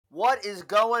What is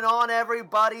going on,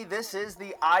 everybody? This is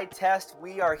the Eye Test.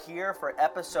 We are here for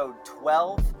episode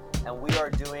 12, and we are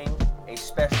doing a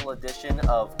special edition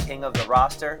of King of the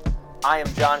Roster. I am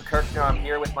John Kirkner. I'm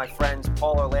here with my friends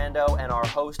Paul Orlando and our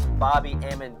host Bobby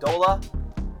Amendola.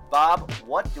 Bob,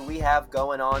 what do we have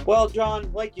going on? Well,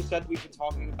 John, like you said, we've been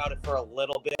talking about it for a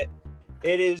little bit.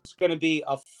 It is going to be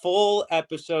a full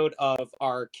episode of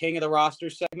our King of the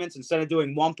Roster segments. Instead of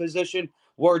doing one position,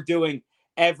 we're doing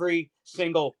every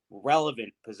single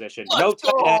relevant position. No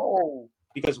tight end,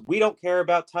 because we don't care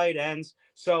about tight ends.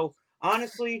 So,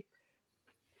 honestly,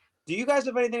 do you guys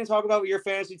have anything to talk about with your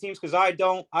fantasy teams? Because I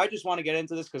don't. I just want to get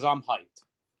into this because I'm hyped.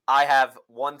 I have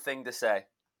one thing to say.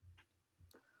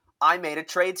 I made a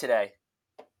trade today.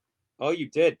 Oh, you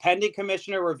did? Pending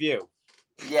commissioner review.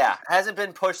 Yeah, hasn't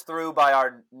been pushed through by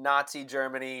our Nazi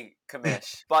Germany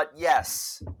commish. But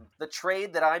yes, the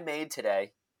trade that I made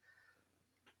today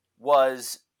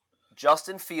was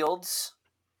Justin Fields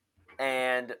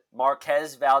and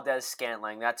Marquez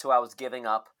Valdes-Scantling. That's who I was giving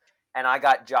up. And I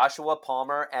got Joshua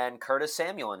Palmer and Curtis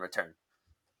Samuel in return.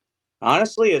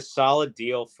 Honestly, a solid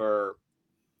deal for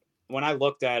 – when I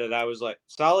looked at it, I was like,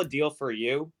 solid deal for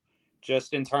you,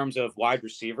 just in terms of wide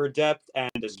receiver depth,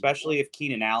 and especially if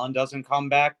Keenan Allen doesn't come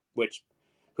back, which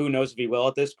who knows if he will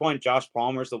at this point. Josh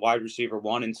Palmer's the wide receiver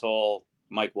one until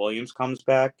Mike Williams comes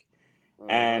back.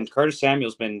 And Curtis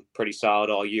Samuel's been pretty solid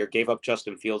all year. Gave up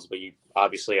Justin Fields, but you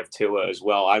obviously have Tua as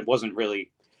well. I wasn't really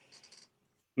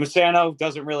 – Masano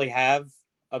doesn't really have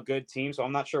a good team, so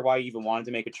I'm not sure why he even wanted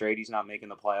to make a trade. He's not making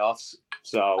the playoffs.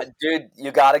 So, dude, you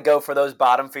got to go for those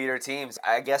bottom feeder teams.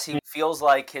 I guess he feels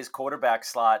like his quarterback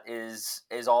slot is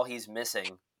all he's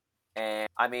missing. And,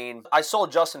 I mean, I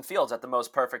sold Justin Fields at the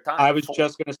most perfect time. I was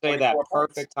just going to say that.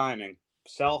 Perfect timing.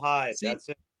 Sell high. That's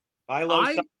it. Buy low,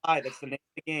 sell high. That's the name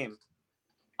of the game.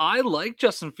 I like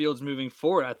Justin Fields moving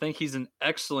forward. I think he's an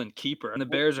excellent keeper, and the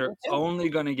Bears are only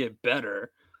going to get better.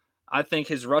 I think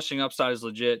his rushing upside is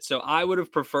legit. So I would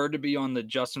have preferred to be on the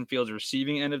Justin Fields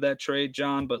receiving end of that trade,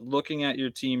 John. But looking at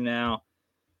your team now,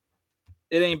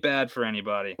 it ain't bad for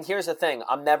anybody. Here's the thing.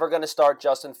 I'm never going to start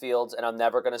Justin Fields, and I'm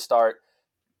never going to start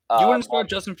you wouldn't start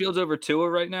Justin Fields over Tua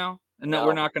right now? And no,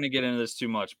 we're not going to get into this too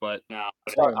much, but I'm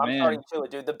starting Tua,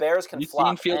 dude. The Bears can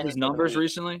flop. You seen Fields' numbers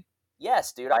recently?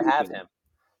 Yes, dude. I have him.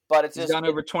 But it's He's gotten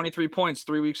over 23 points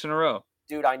 3 weeks in a row.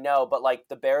 Dude, I know, but like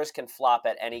the Bears can flop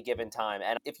at any given time.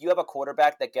 And if you have a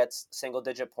quarterback that gets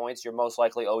single-digit points, you're most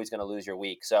likely always going to lose your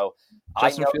week. So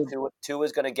Justin I know Tua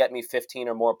is going to get me 15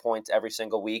 or more points every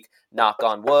single week, knock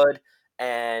on wood.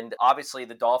 And obviously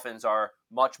the Dolphins are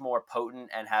much more potent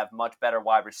and have much better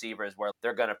wide receivers where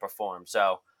they're going to perform.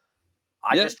 So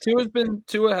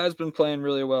Tua has been playing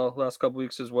really well last couple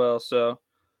weeks as well. So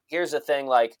here's the thing,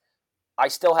 like I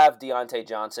still have Deontay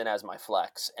Johnson as my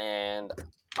flex, and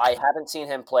I haven't seen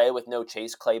him play with no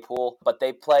Chase Claypool, but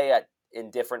they play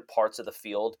in different parts of the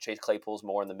field. Chase Claypool's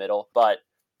more in the middle,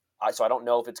 so I don't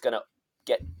know if it's going to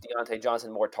get Deontay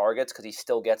Johnson more targets because he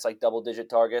still gets like double-digit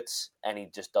targets, and he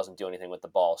just doesn't do anything with the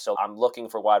ball. So I'm looking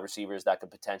for wide receivers that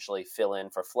could potentially fill in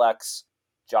for flex.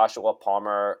 Joshua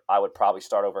Palmer, I would probably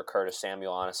start over Curtis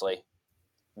Samuel, honestly,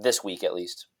 this week at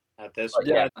least. I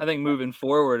think moving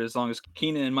forward, as long as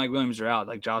Keenan and Mike Williams are out,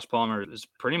 like Josh Palmer is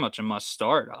pretty much a must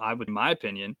start, in my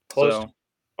opinion. Close to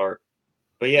start.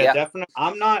 But definitely.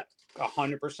 I'm not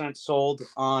 100% sold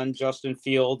on Justin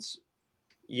Fields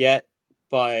yet,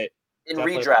 but in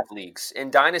redraft leagues, in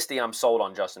Dynasty, I'm sold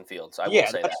on Justin Fields. I will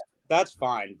say that. That's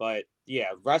fine, but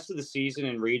rest of the season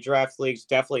in redraft leagues,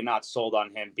 definitely not sold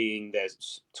on him being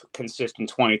this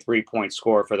consistent 23-point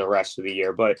scorer for the rest of the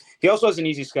year. But he also has an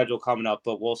easy schedule coming up,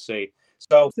 but we'll see.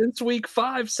 So since week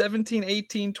 5, 17,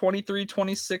 18, 23,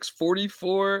 26,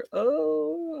 44.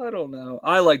 Oh, I don't know.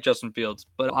 I like Justin Fields,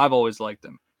 but I've always liked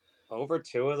him. Over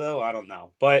Tua, though, I don't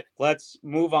know. But let's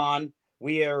move on.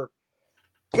 We are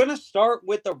going to start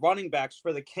with the running backs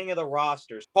for the King of the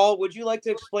Rosters. Paul, would you like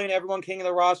to explain to everyone King of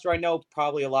the Roster? I know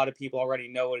probably a lot of people already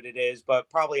know what it is, but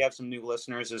probably have some new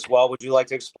listeners as well. Would you like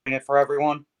to explain it for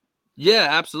everyone? Yeah,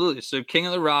 absolutely. So King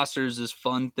of the Rosters is this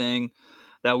fun thing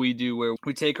that we do where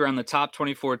we take around the top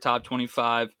 24, top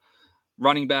 25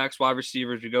 running backs, wide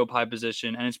receivers, we go by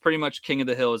position, and it's pretty much King of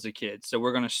the Hill as a kid. So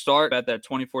we're going to start at that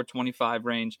 24-25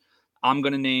 range. I'm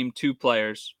going to name 2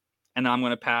 players, and I'm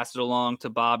going to pass it along to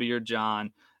Bobby or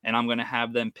John, and I'm going to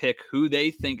have them pick who they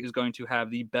think is going to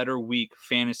have the better week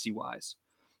fantasy-wise.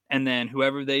 And then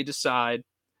whoever they decide,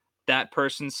 that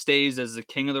person stays as the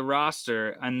king of the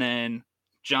roster, and then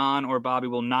John or Bobby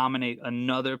will nominate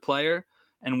another player,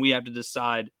 and we have to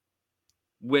decide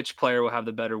which player will have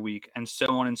the better week, and so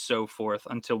on and so forth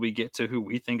until we get to who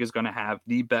we think is going to have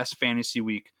the best fantasy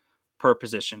week per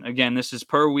position. Again, this is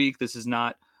per week. This is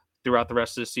not throughout the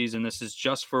rest of the season. This is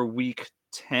just for week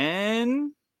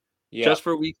 10. Yeah. Just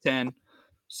for week 10.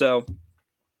 So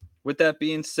with that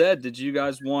being said, did you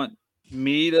guys want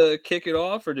me to kick it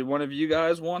off, or did one of you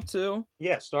guys want to?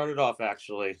 Yeah, start it off,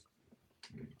 actually.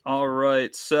 All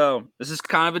right. So this is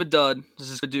kind of a dud.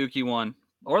 This is a dookie one.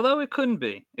 Although it couldn't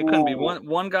be. It couldn't be.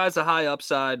 One guy's a high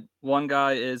upside. One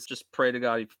guy is just pray to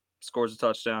God he scores a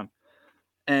touchdown.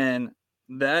 And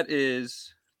that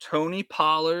is Tony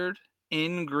Pollard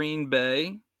in Green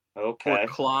Bay Okay.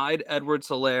 for Clyde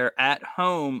Edwards-Helaire at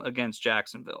home against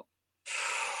Jacksonville.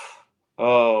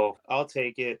 Oh, I'll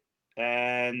take it.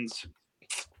 And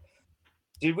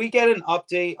did we get an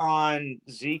update on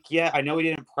Zeke yet? I know he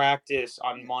didn't practice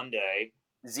on Monday.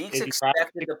 Zeke's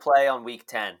expected to play on week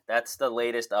 10. That's the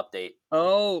latest update.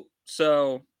 Oh,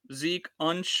 so Zeke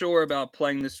unsure about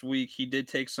playing this week. He did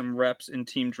take some reps in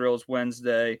team drills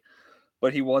Wednesday,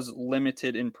 but he was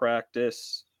limited in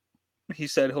practice. He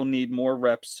said he'll need more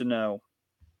reps to know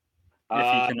if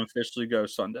he can officially go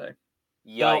Sunday.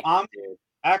 Yikes, so dude.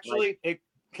 Actually, it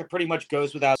pretty much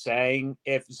goes without saying.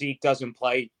 If Zeke doesn't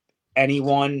play,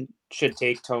 anyone should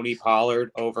take Tony Pollard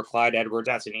over Clyde Edwards.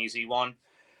 That's an easy one.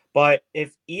 But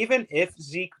even if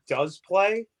Zeke does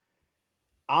play,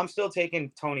 I'm still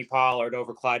taking Tony Pollard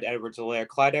over Clyde Edwards-Helaire.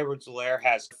 Clyde Edwards-Helaire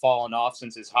has fallen off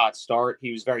since his hot start.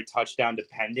 He was very touchdown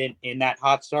dependent in that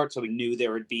hot start, so we knew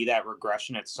there would be that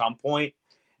regression at some point,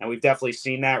 and we've definitely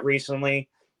seen that recently.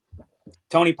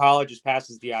 Tony Pollard just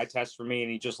passes the eye test for me,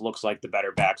 and he just looks like the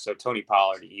better back. So Tony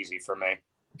Pollard, easy for me.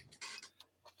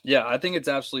 Yeah, I think it's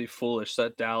absolutely foolish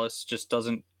that Dallas just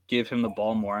doesn't give him the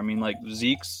ball more. I mean, like,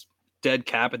 Zeke's dead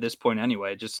cap at this point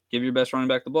anyway. Just give your best running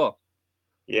back the ball.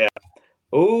 Yeah.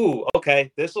 Ooh,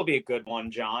 okay. This will be a good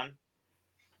one, John.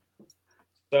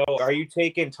 So are you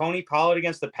taking Tony Pollard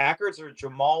against the Packers or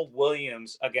Jamal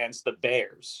Williams against the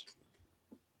Bears?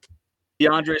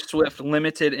 DeAndre Swift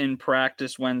limited in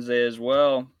practice Wednesday as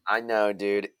well. I know,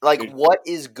 dude. Like, what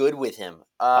is good with him?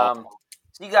 So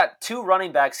you got two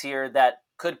running backs here that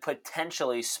could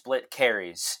potentially split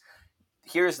carries.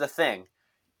 Here's the thing.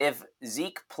 If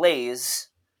Zeke plays,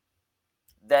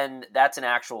 then that's an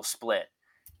actual split.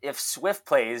 If Swift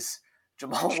plays,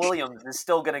 Jamal Williams is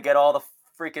still going to get all the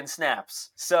freaking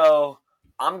snaps. So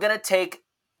I'm going to take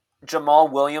Jamal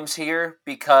Williams here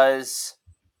because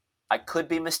I could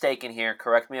be mistaken here.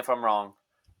 Correct me if I'm wrong.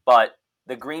 But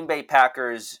the Green Bay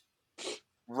Packers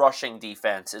rushing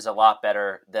defense is a lot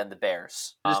better than the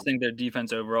Bears. I just think their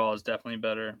defense overall is definitely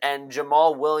better. And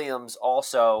Jamal Williams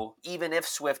also, even if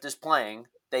Swift is playing,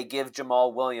 they give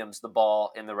Jamal Williams the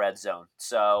ball in the red zone.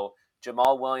 So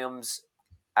Jamal Williams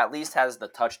at least has the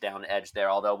touchdown edge there,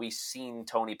 although we've seen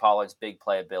Tony Pollard's big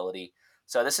playability.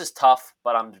 So this is tough,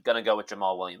 but I'm going to go with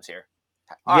Jamal Williams here.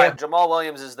 All right, Jamal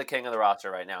Williams is the king of the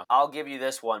roster right now. I'll give you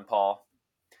this one, Paul.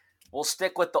 We'll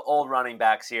stick with the old running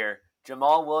backs here.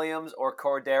 Jamal Williams or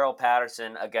Cordero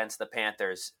Patterson against the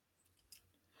Panthers.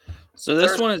 So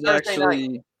this one is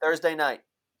actually Thursday night.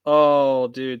 Oh,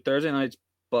 dude, Thursday night's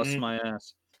bust my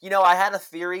ass. You know, I had a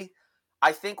theory.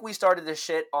 I think we started to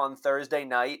shit on Thursday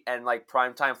night and like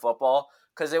primetime football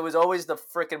because it was always the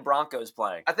freaking Broncos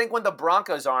playing. I think when the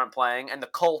Broncos aren't playing and the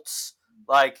Colts,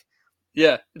 like,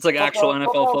 yeah, it's like actual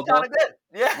NFL football. Kind of good.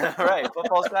 Yeah, right.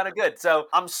 Football's kind of good. So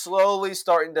I'm slowly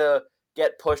starting to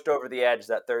get pushed over the edge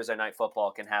that Thursday night football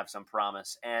can have some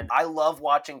promise. And I love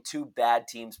watching two bad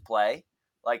teams play.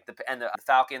 Like the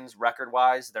Falcons,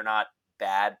 record-wise, they're not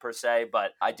bad per se,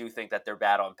 but I do think that they're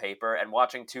bad on paper. And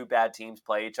watching two bad teams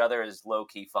play each other is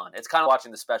low-key fun. It's kind of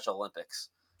watching the Special Olympics.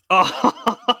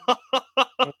 Oh.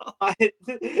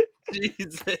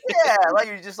 Jesus. Yeah, like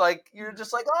you're just like,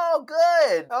 oh,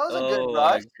 good. That was a good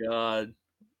rush. Oh my God.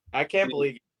 I can't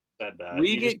believe you said that.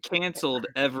 We get canceled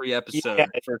every episode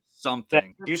for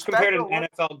something. You just compared an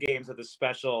NFL game to the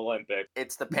Special Olympics.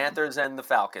 It's the Panthers and the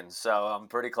Falcons, so I'm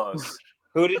pretty close.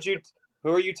 Who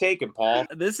are you taking, Paul?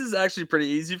 This is actually pretty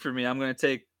easy for me. I'm going to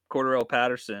take Cordero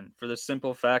Patterson for the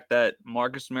simple fact that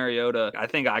Marcus Mariota, I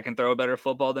think I can throw a better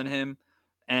football than him.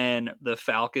 And the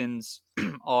Falcons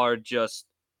are just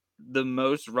the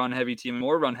most run-heavy team,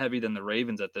 more run-heavy than the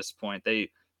Ravens at this point.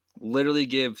 They literally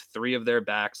give three of their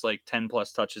backs like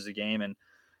 10-plus touches a game. And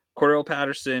Cordero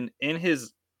Patterson, in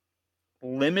his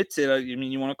limited, I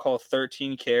mean, you want to call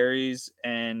 13 carries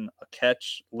and a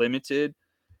catch limited,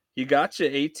 he got you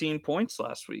 18 points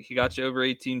last week. He got you over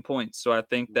 18 points. So I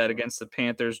think that against the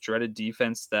Panthers' dreaded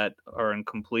defense that are in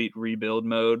complete rebuild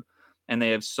mode and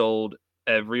they have sold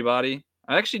everybody.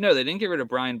 Actually, no, they didn't get rid of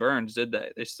Brian Burns, did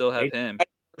they? They still have him.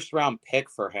 First round pick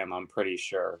for him, I'm pretty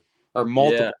sure. Or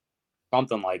multiple,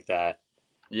 something like that.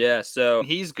 Yeah, so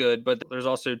he's good, but there's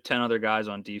also 10 other guys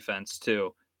on defense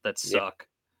too that suck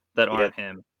that aren't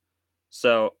him.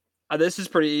 So this is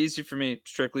pretty easy for me.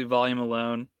 Strictly volume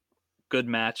alone. Good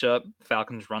matchup.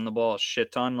 Falcons run the ball a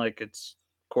shit ton. Like it's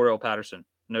Cordell Patterson,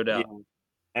 no doubt. Yeah.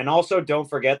 And also, don't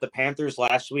forget the Panthers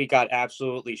last week got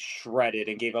absolutely shredded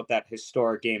and gave up that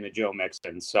historic game to Joe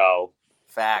Mixon. So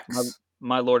facts.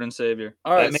 My Lord and Savior.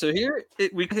 All right, so here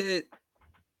we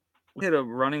hit a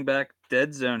running back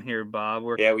dead zone here, Bob.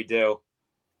 Yeah, we do.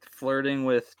 Flirting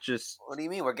with just. What do you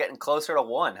mean? We're getting closer to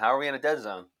 1. How are we in a dead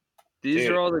zone? These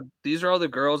are all the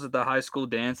girls at the high school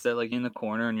dance that like in the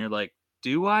corner, and you're like,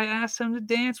 do I ask them to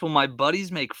dance? Will my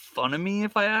buddies make fun of me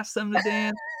if I ask them to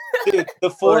dance? Dude, the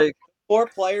four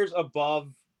players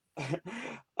above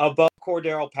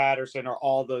Cordell Patterson are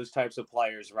all those types of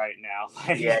players right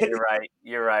now. Yeah,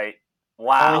 you're right.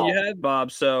 Wow. You had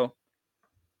Bob. So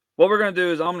what we're gonna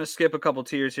do is I'm gonna skip a couple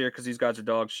tiers here because these guys are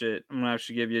dog shit. I'm gonna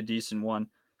actually give you a decent one.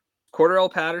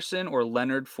 Cordell Patterson or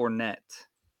Leonard Fournette?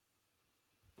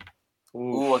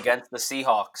 Ooh, against the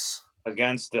Seahawks.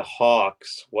 Against the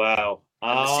Hawks. Wow.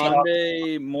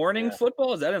 Sunday morning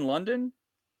football? Is that in London?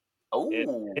 Oh,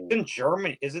 it's in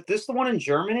Germany. Is it this the one in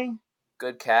Germany?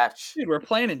 Good catch. Dude, we're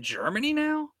playing in Germany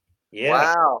now? Yeah.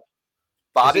 Wow.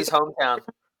 Bobby's hometown.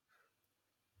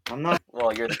 I'm not.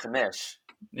 Well, you're the commish.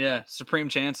 Yeah, Supreme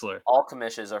Chancellor. All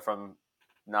commishes are from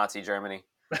Nazi Germany.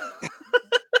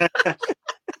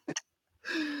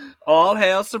 All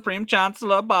hail Supreme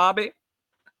Chancellor Bobby.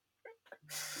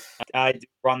 I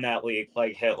run that league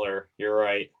like Hitler. You're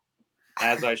right.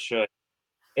 As I should.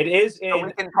 It is in. So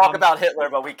we can talk about Hitler,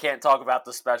 but we can't talk about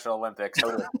the Special Olympics.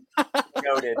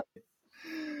 Noted.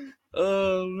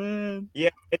 Oh man. Yeah,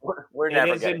 we're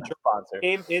never getting a sponsor.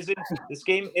 This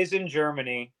game is in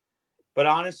Germany, but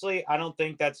honestly, I don't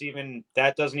think that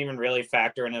doesn't even really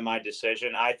factor into my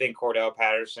decision. I think Cordell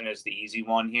Patterson is the easy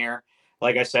one here.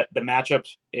 Like I said, the matchup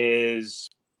is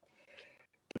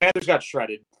the Panthers got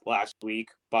shredded last week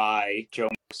by Joe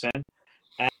Mixon.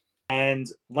 And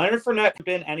Leonard Fournette hasn't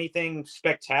been anything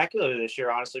spectacular this year,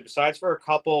 honestly, besides for a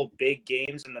couple big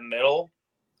games in the middle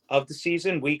of the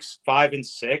season, weeks 5 and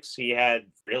 6. He had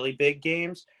really big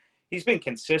games. He's been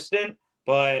consistent,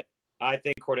 but I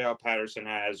think Cordell Patterson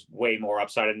has way more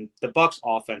upside, and the Bucs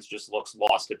offense just looks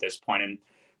lost at this point. And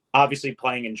obviously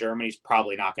playing in Germany is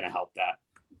probably not going to help that.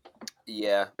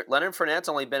 Yeah. Leonard Fournette's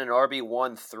only been an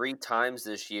RB1 3 times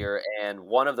this year, and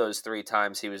one of those 3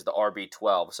 times he was the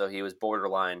RB12, so he was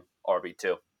borderline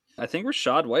RB2. I think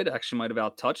Rachaad White actually might have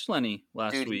outtouched Lenny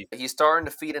last week. He's starting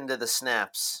to feed into the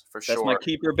snaps, for sure. That's my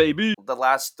keeper, baby. The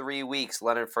last 3 weeks,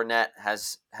 Leonard Fournette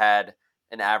has had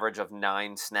an average of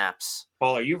 9 snaps.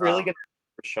 Paul, are you really going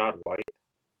to Rachaad White?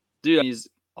 Dude, he's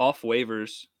off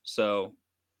waivers, so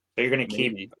you're going to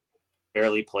keep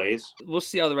barely plays? We'll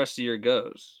see how the rest of the year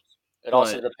goes. It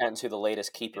also depends who the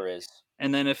latest keeper is.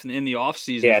 And then if in the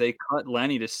offseason, if they cut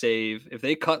Lenny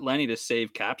to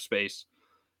save cap space,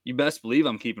 you best believe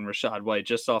I'm keeping Rachaad White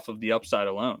just off of the upside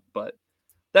alone. But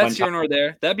that's here nor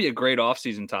there. That'd be a great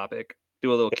offseason topic.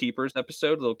 Do a little keepers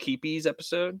episode, a little keepies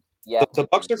episode. Yeah, the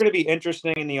Bucs are going to be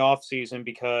interesting in the offseason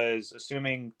because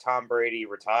assuming Tom Brady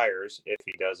retires, if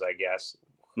he does, I guess.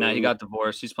 Nah, he got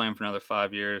divorced. He's playing for another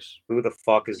 5 years. Who the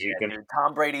fuck is he going to?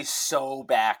 Tom Brady's so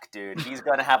back, dude. He's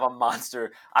going to have a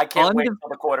monster. I can't wait for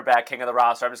the quarterback king of the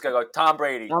roster. I'm just going to go Tom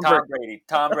Brady.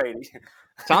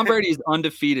 Tom Brady is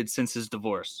undefeated since his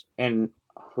divorce. And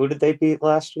who did they beat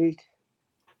last week?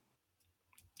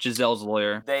 Gisele's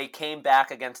lawyer. They came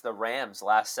back against the Rams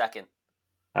last second.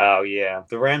 Oh, yeah.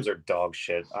 The Rams are dog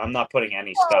shit. I'm not putting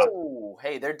any stock. Oh,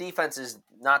 hey, their defense is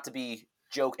not to be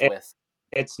joked with.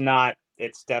 It's not.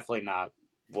 It's definitely not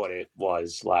what it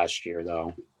was last year,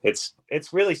 though. It's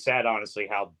really sad, honestly,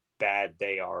 how bad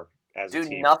they are as a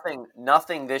team.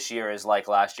 Nothing this year is like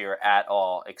last year at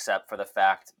all, except for the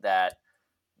fact that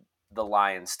the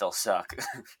Lions still suck.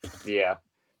 Yeah,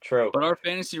 true. But are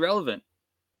fantasy relevant?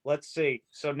 Let's see.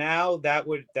 So now that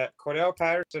Cordell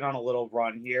Patterson on a little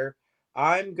run here.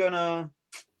 I know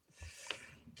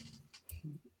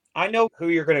who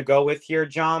you're going to go with here,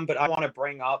 John, but I want to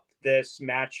bring up this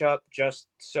matchup just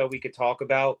so we could talk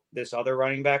about this other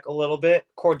running back a little bit.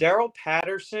 Cordell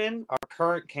Patterson, our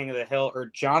current king of the hill,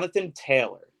 or Jonathan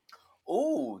Taylor?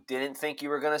 Ooh, didn't think you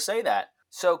were going to say that.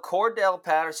 So Cordell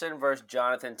Patterson versus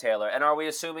Jonathan Taylor. And are we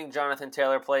assuming Jonathan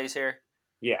Taylor plays here?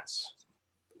 Yes.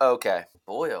 Okay.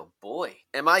 Boy, oh boy.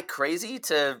 Am I crazy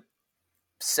to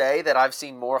say that I've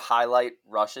seen more highlight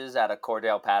rushes out of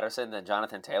Cordell Patterson than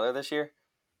Jonathan Taylor this year?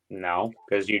 No,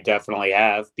 because you definitely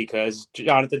have, because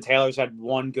Jonathan Taylor's had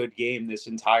one good game this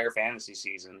entire fantasy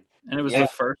season. And it was the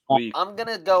first week. I'm going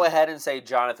to go ahead and say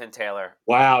Jonathan Taylor.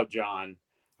 Wow, John.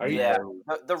 Yeah,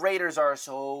 the Raiders are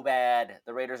so bad.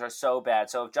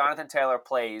 So if Jonathan Taylor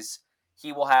plays,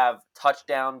 he will have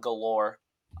touchdown galore.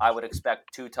 I would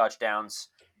expect 2 touchdowns,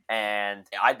 and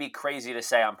I'd be crazy to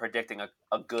say I'm predicting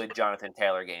a good Jonathan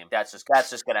Taylor game.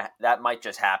 That might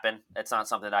just happen. It's not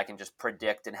something that I can just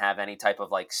predict and have any type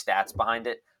of like stats behind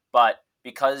it. But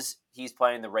because he's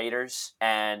playing the Raiders,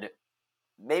 and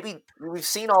maybe we've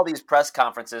seen all these press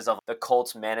conferences of the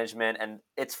Colts management, and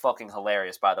it's fucking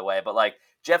hilarious, by the way. But like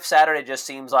Jeff Saturday just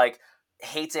seems like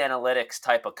hates analytics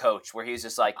type of coach, where he's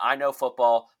just like, I know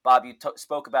football. Bob, you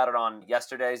spoke about it on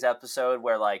yesterday's episode,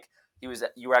 where like you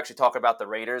were actually talking about the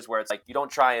Raiders, where it's like you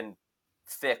don't try and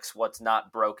fix what's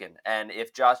not broken, and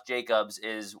if Josh Jacobs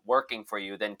is working for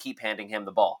you, then keep handing him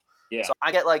the ball. Yeah. So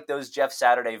I get like those Jeff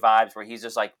Saturday vibes where he's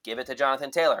just like, give it to Jonathan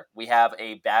Taylor. We have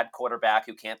a bad quarterback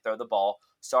who can't throw the ball.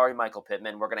 Sorry, Michael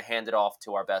Pittman. We're going to hand it off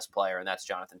to our best player, and that's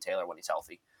Jonathan Taylor when he's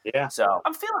healthy. Yeah. So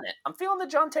I'm feeling it. I'm feeling the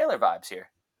John Taylor vibes here.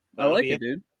 I like it,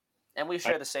 dude. And we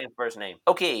share the same first name.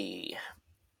 Okay.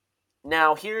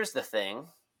 Now, here's the thing.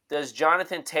 Does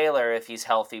Jonathan Taylor, if he's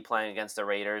healthy playing against the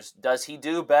Raiders, does he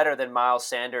do better than Miles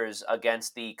Sanders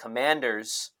against the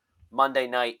Commanders Monday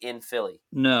night in Philly?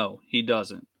 No, he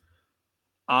doesn't.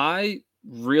 I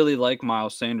really like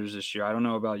Miles Sanders this year. I don't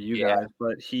know about you guys,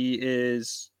 but he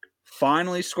is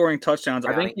finally scoring touchdowns.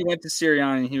 I think he went to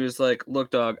Sirianni and he was like,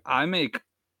 look, dog, I make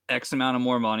X amount of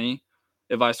more money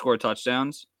if I score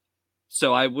touchdowns.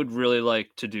 So I would really like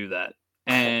to do that.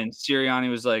 And Sirianni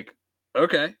was like,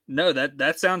 okay, no,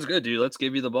 that sounds good, dude. Let's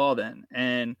give you the ball then.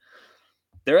 And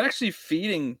they're actually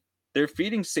feeding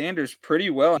Sanders pretty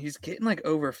well. He's getting like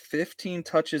over 15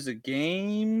 touches a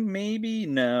game, maybe?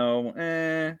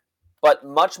 No. But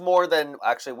much more than,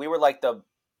 actually, we were like the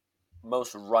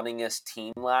most runningest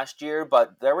team last year,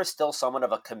 but there was still somewhat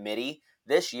of a committee.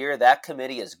 This year, that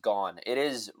committee is gone. It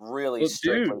is really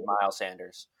strictly Miles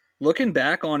Sanders. Looking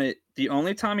back on it, the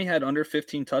only time he had under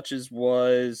 15 touches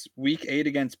was week 8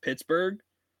 against Pittsburgh.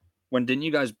 When didn't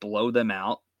you guys blow them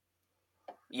out?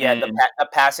 Yeah, the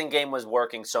passing game was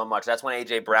working so much. That's when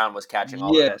A.J. Brown was catching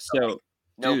all of it. So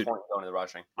no point going to the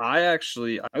rushing. I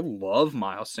love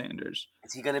Miles Sanders.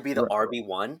 Is he going to be the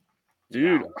RB1?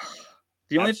 Dude,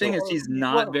 the only thing is he's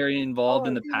not very involved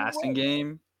in the passing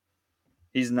game.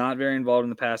 He's not very involved in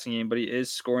the passing game, but he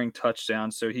is scoring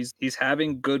touchdowns. So he's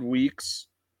having good weeks.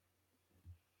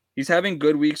 He's having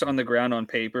good weeks on the ground on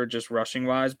paper, just rushing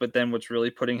wise. But then what's really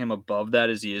putting him above that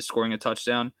is he is scoring a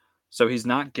touchdown. So he's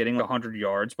not getting 100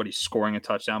 yards, but he's scoring a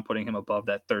touchdown, putting him above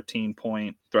that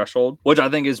 13-point threshold, which I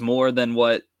think is more than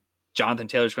what Jonathan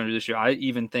Taylor's going to do this year. I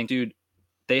even think, dude,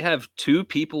 they have 2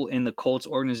 people in the Colts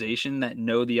organization that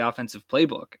know the offensive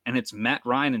playbook, and it's Matt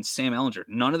Ryan and Sam Ehlinger.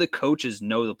 None of the coaches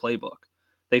know the playbook.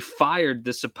 They fired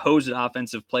the supposed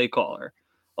offensive play caller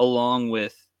along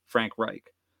with Frank Reich.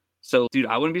 So, dude,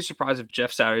 I wouldn't be surprised if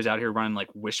Jeff Saturday's out here running like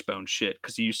wishbone shit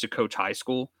because he used to coach high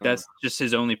school. That's just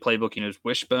his only playbook. He knows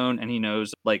wishbone, and he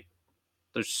knows like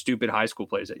those stupid high school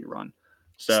plays that you run.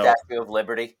 So, Statue of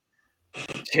Liberty.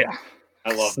 Yeah.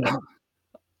 I love that.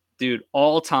 Dude,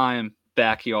 all-time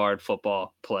backyard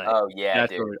football play. Oh, yeah,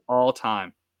 that's dude. All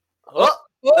time. Oh.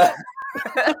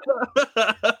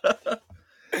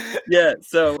 Yeah,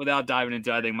 so without diving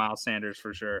into it, I think Miles Sanders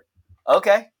for sure.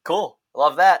 Okay, cool.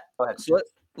 Love that. Go ahead. So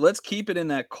let's keep it in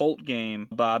that Colt game,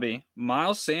 Bobby.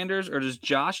 Miles Sanders, or does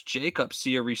Josh Jacobs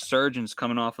see a resurgence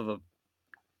coming off of a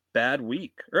bad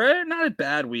week? Or not a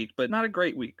bad week, but not a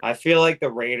great week. I feel like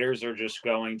the Raiders are just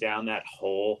going down that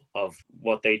hole of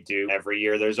what they do every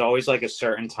year. There's always like a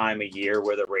certain time of year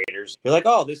where the Raiders, you're like,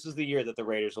 oh, this is the year that the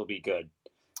Raiders will be good.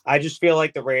 I just feel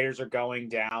like the Raiders are going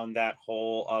down that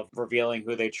hole of revealing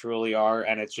who they truly are,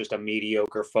 and it's just a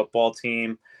mediocre football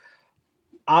team.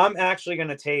 I'm actually going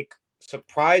to take,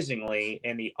 surprisingly,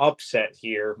 in the upset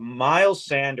here, Miles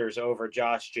Sanders over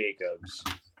Josh Jacobs.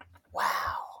 Wow.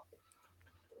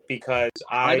 Because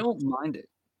I don't mind it.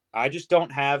 I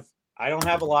don't have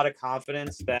a lot of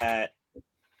confidence that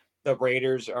the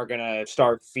Raiders are going to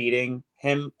start feeding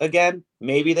him again.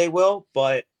 Maybe they will,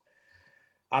 but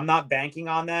I'm not banking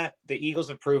on that. The Eagles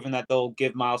have proven that they'll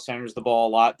give Miles Sanders the ball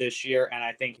a lot this year, and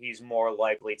I think he's more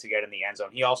likely to get in the end zone.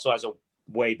 He also has a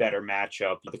way better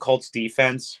matchup. The Colts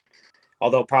defense,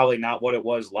 although probably not what it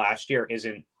was last year,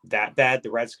 isn't that bad.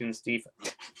 The Redskins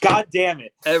defense, God damn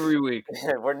it. Every week.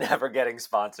 We're never getting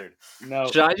sponsored. No.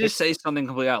 Should I just say something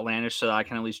completely outlandish so that I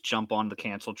can at least jump on the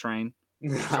cancel train?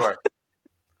 Sure.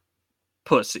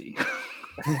 Pussy.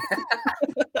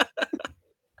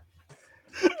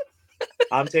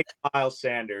 I'm taking Miles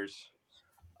Sanders.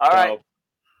 All right.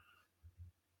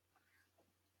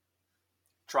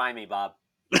 Try me, Bob.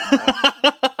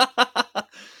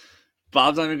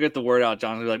 Bob's not even get the word out.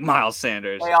 John's gonna be like Miles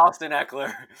Sanders. Hey, Austin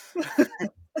Eckler.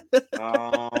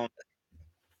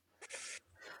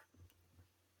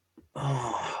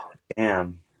 Oh,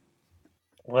 damn.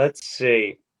 Let's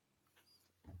see.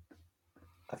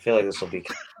 I feel like this will be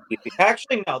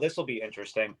actually no, this will be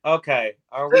interesting. Okay,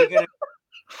 are we gonna?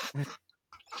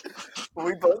 Were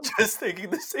we both just thinking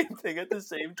the same thing at the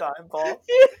same time, Paul?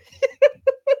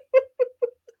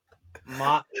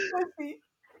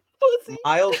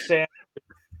 Miles Sanders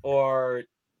or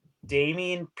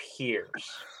Dameon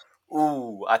Pierce?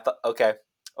 Ooh, I thought.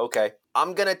 Okay.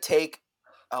 I'm gonna take.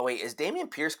 Oh wait, is Dameon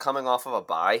Pierce coming off of a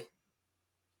bye?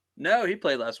 No, he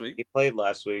played last week. He played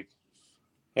last week.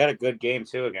 He had a good game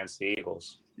too against the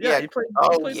Eagles. Yeah, he played.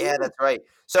 That's right.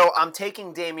 So I'm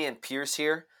taking Dameon Pierce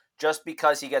here just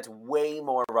because he gets way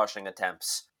more rushing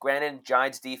attempts. Granted,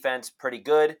 Giants defense pretty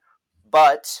good,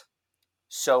 but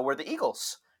so were the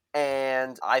Eagles.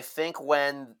 And I think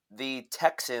when the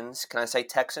Texans, can I say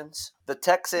Texans? The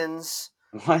Texans,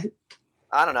 What?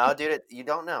 I don't know, dude. You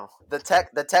don't know.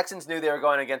 The Texans knew they were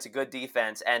going against a good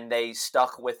defense, and they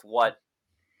stuck with what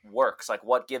works, like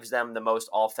what gives them the most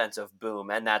offensive boom,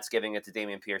 and that's giving it to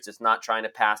Dameon Pierce. It's not trying to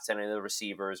pass to any of the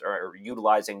receivers or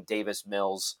utilizing Davis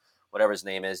Mills, whatever his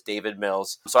name is, David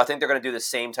Mills. So I think they're going to do the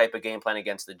same type of game plan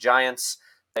against the Giants.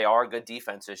 They are a good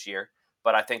defense this year,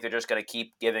 but I think they're just going to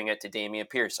keep giving it to Dameon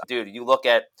Pierce. Dude, you look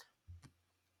at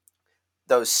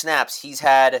those snaps, he's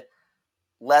had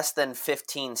less than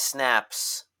 15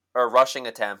 snaps or rushing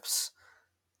attempts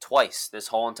twice this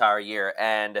whole entire year,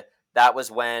 and that was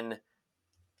when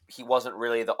he wasn't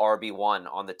really the RB1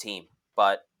 on the team.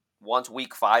 But once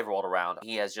week 5 rolled around,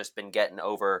 he has just been getting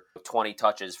over 20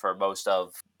 touches for most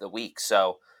of the week.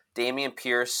 So Dameon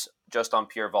Pierce, just on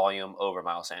pure volume, over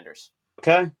Miles Sanders.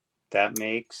 Okay. That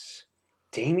makes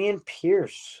Dameon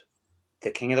Pierce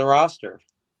the king of the roster.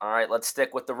 All right, let's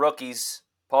stick with the rookies.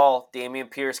 Paul,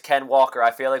 Dameon Pierce, Ken Walker.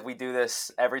 I feel like we do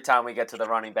this every time we get to the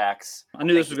running backs. I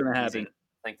knew this was going to happen.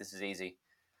 I think this is easy.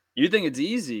 You think it's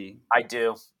easy? I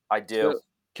do. So,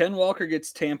 Ken Walker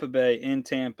gets Tampa Bay in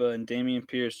Tampa, and Dameon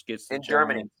Pierce gets the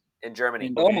Germany. Giants. In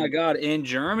Germany. Oh, my God, in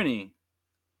Germany.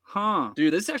 Huh.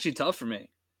 Dude, this is actually tough for me.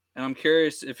 And I'm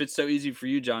curious if it's so easy for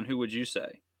you, John, who would you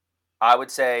say? I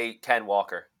would say Ken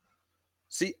Walker.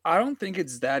 See, I don't think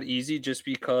it's that easy just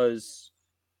because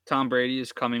Tom Brady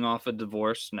is coming off a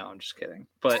divorce. No, I'm just kidding.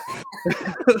 But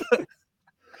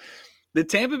the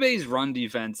Tampa Bay's run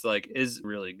defense is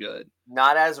really good.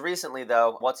 Not as recently,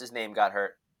 though. What's his name got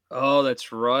hurt? Oh,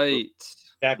 that's right.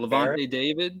 Shaq Levante Barrett?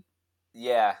 David.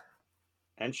 Yeah.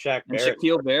 And Shaq And Barrett.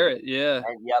 Shaquille Barrett, yeah.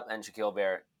 And Shaquille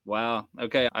Barrett. Wow.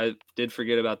 Okay, I did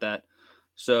forget about that.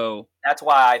 So that's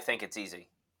why I think it's easy.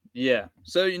 Yeah.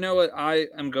 So you know what? I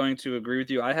am going to agree with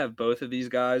you. I have both of these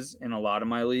guys in a lot of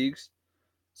my leagues.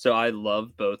 So I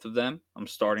love both of them. I'm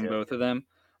starting both of them.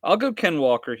 I'll go Ken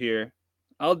Walker here.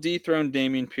 I'll dethrone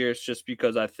Dameon Pierce just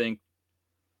because I think,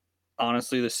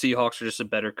 honestly, the Seahawks are just a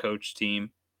better coach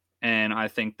team. And I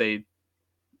think they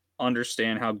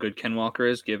understand how good Ken Walker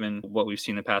is, given what we've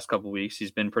seen the past couple of weeks.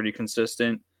 He's been pretty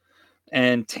consistent.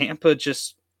 And Tampa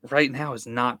just right now is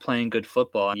not playing good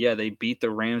football. Yeah, they beat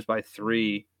the Rams by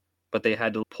 3, but they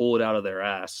had to pull it out of their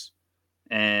ass.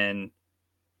 And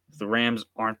the Rams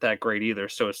aren't that great either,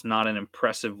 so it's not an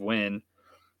impressive win.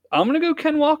 I'm going to go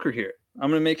Ken Walker here. I'm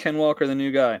going to make Ken Walker the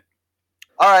new guy.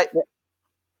 All right.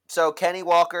 So Kenny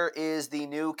Walker is the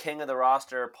new king of the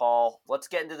roster, Paul. Let's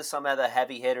get into some of the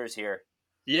heavy hitters here.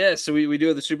 Yeah, so we do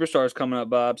have the superstars coming up,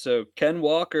 Bob. So Ken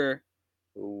Walker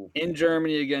in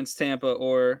Germany against Tampa,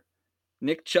 or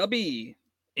Nick Chubb in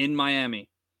Miami.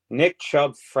 Nick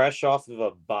Chubb fresh off of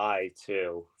a bye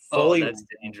too. That's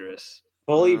dangerous.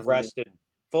 Fully rested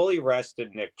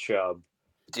Nick Chubb.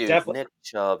 Dude, Nick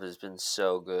Chubb has been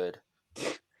so good.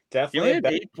 Definitely. He only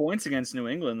had 8 points against New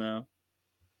England, though.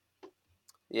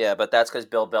 Yeah, but that's because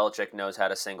Bill Belichick knows how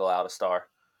to single out a star.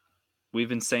 We've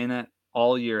been saying that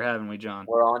all year, haven't we, John?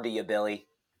 We're on to you, Billy.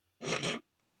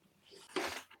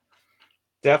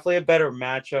 Definitely a better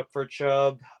matchup for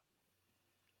Chubb.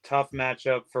 Tough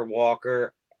matchup for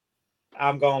Walker.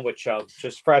 I'm going with Chubb.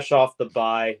 Just fresh off the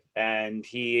bye, and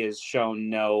he has shown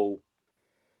no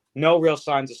real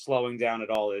signs of slowing down at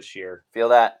all this year. Feel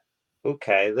that?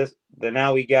 Okay,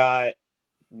 now we got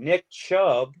Nick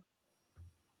Chubb,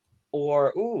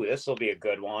 or this will be a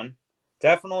good one.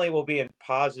 Definitely will be a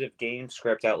positive game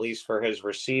script, at least for his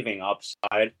receiving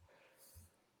upside.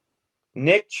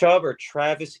 Nick Chubb or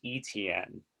Travis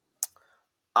Etienne?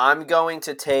 I'm going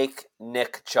to take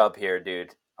Nick Chubb here,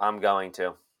 dude. I'm going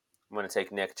to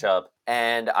take Nick Chubb.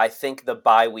 And I think the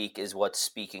bye week is what's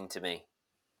speaking to me.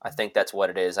 I think that's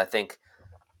what it is. I think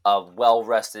a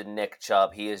well-rested Nick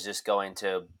Chubb, he is just going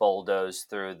to bulldoze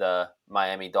through the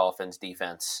Miami Dolphins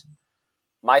defense.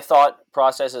 My thought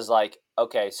process is like,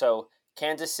 okay, so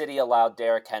Kansas City allowed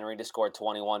Derrick Henry to score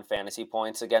 21 fantasy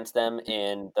points against them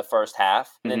in the first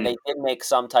half. And then they did make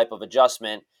some type of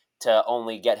adjustment to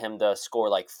only get him to score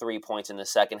like 3 points in the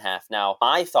second half. Now,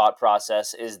 my thought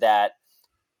process is that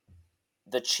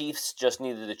the Chiefs just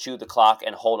needed to chew the clock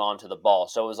and hold on to the ball.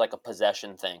 So it was like a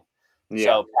possession thing. Yeah.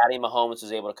 So Patty Mahomes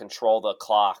was able to control the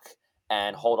clock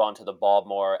and hold on to the ball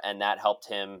more, and that helped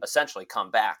him essentially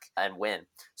come back and win.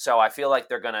 So I feel like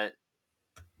they're going to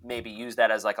maybe use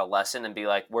that as like a lesson and be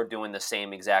like, we're doing the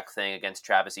same exact thing against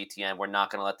Travis Etienne. We're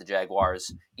not going to let the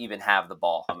Jaguars even have the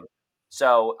ball.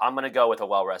 So I'm going to go with a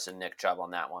well-rested Nick Chubb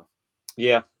on that one.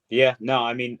 Yeah. Yeah. No,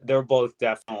 I mean, they're both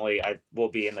definitely, will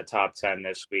be in the top 10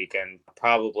 this week and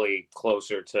probably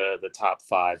closer to the top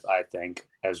 5, I think,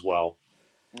 as well.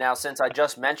 Now, since I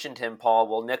just mentioned him, Paul,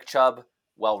 will Nick Chubb,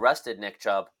 well-rested Nick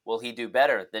Chubb, will he do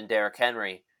better than Derrick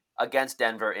Henry against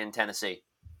Denver in Tennessee?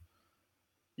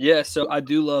 Yeah, so I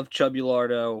do love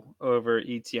Chubbulardo over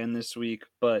ETN this week,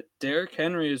 but Derrick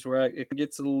Henry is where it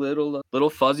gets a little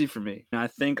fuzzy for me. And I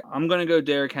think I'm going to go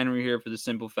Derrick Henry here for the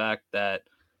simple fact that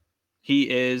he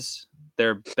is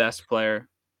their best player.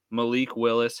 Malik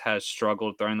Willis has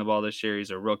struggled throwing the ball this year.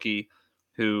 He's a rookie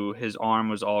who his arm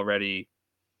was already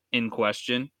in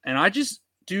question. And I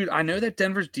know that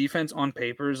Denver's defense on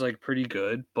paper is like pretty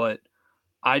good, but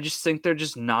I just think they're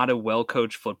just not a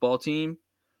well-coached football team.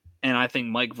 And I think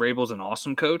Mike Vrabel's an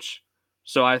awesome coach.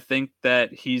 So I think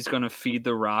that he's going to feed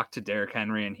the rock to Derrick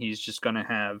Henry, and he's going to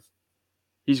have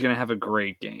a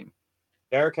great game.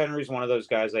 Derrick Henry's one of those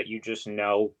guys that you just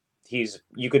know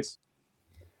you could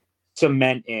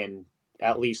cement in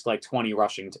at least like 20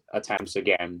 rushing attempts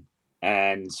again.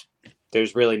 And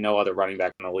there's really no other running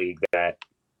back in the league that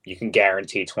you can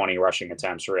guarantee 20 rushing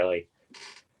attempts, really.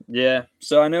 Yeah.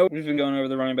 So I know we've been going over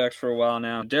the running backs for a while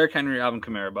now. Derrick Henry, Alvin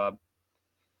Kamara, Bob.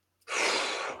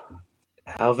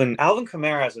 Alvin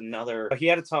Kamara has he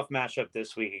had a tough matchup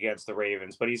this week against the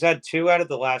Ravens, but he's had 2 out of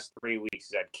the last 3 weeks.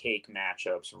 He's had cake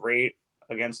matchups,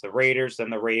 against the Raiders, then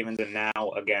the Ravens, and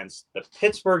now against the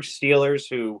Pittsburgh Steelers,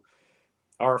 who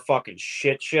are a fucking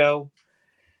shit show.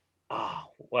 Oh,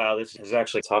 wow, this is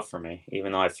actually tough for me,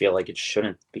 even though I feel like it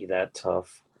shouldn't be that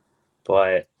tough.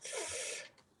 But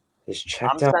it's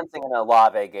checked out. I'm sensing an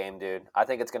Olave game, dude. I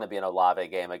think it's going to be an Olave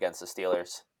game against the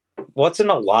Steelers. What's an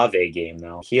Olave game,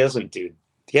 though? He hasn't, dude.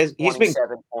 He's been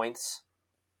 7 points.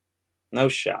 No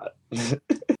shot. You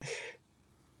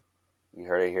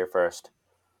heard it here first.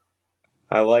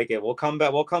 I like it. We'll come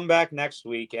back next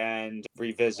week and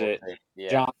revisit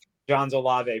John's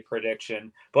Olave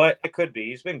prediction. But it could be.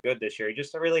 He's been good this year. He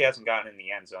just really hasn't gotten in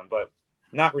the end zone. But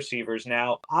not receivers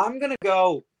now. I'm gonna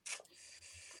go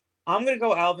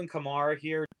Alvin Kamara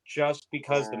here just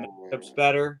because the matchup's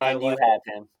better. And you have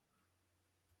him.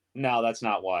 No, that's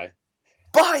not why.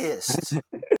 Biased.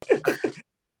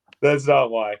 That's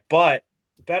not why. But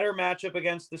better matchup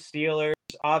against the Steelers.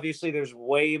 Obviously, there's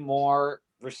way more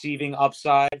receiving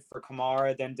upside for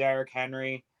Kamara than Derrick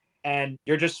Henry. And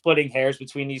you're just splitting hairs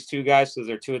between these two guys because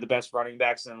they're 2 of the best running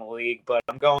backs in the league. But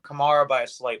I'm going Kamara by a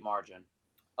slight margin.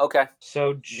 Okay.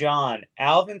 So, John,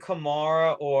 Alvin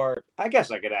Kamara, or I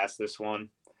guess I could ask this one.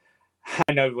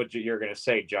 I know what you're going to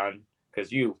say, John,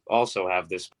 because you also have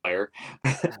this player.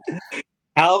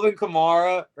 Alvin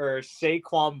Kamara or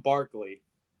Saquon Barkley?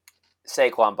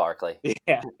 Saquon Barkley.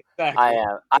 Yeah, exactly. I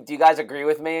am. Do you guys agree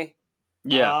with me?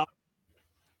 Yeah.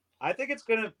 I think it's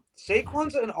going to –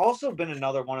 Saquon's also been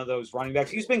another one of those running backs.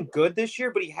 He's been good this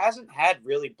year, but he hasn't had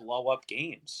really blow-up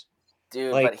games.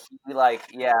 Dude,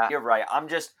 yeah, you're right.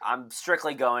 I'm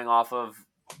strictly going off of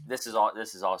this is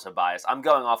also biased. I'm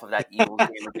going off of that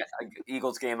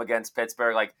Eagles game against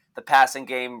Pittsburgh. Like the passing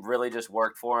game really just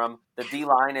worked for him. The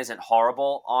D-line isn't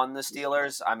horrible on the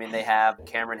Steelers. I mean, they have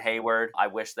Cameron Hayward. I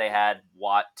wish they had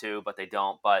Watt too, but they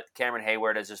don't. But Cameron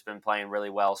Hayward has just been playing really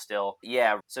well still.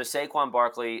 Yeah, so Saquon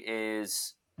Barkley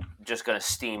is just going to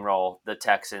steamroll the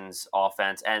Texans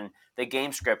offense, and the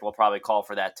game script will probably call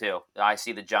for that too. I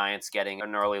see the Giants getting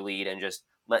an early lead and just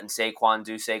letting Saquon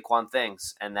do Saquon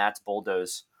things, and that's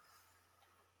bulldoze.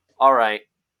 All right.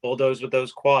 Bulldoze with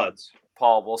those quads.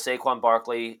 Paul, will Saquon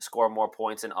Barkley score more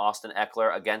points than Austin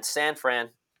Eckler against San Fran?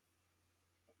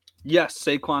 Yes,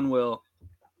 Saquon will.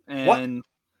 And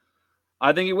what?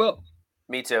 I think he will.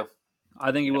 Me too.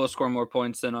 I think he will score more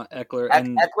points than Eckler.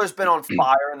 Eckler's been on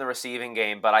fire in the receiving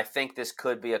game, but I think this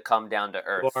could be a come down to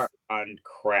earth. You are on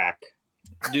crack.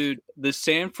 Dude, the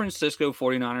San Francisco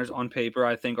 49ers on paper,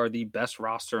 I think, are the best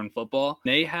roster in football.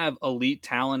 They have elite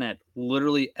talent at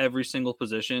literally every single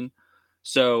position.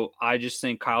 So I just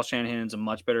think Kyle Shanahan's a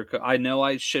much better coach. I know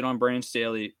I shit on Brandon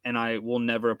Staley, and I will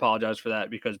never apologize for that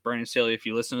because Brandon Staley, if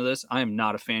you listen to this, I am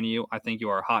not a fan of you. I think you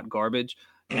are hot garbage,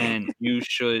 and you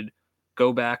should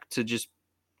go back to just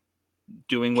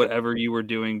doing whatever you were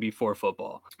doing before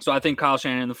football. So I think Kyle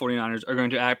Shanahan and the 49ers are going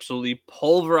to absolutely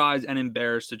pulverize and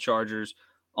embarrass the Chargers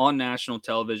on national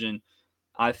television.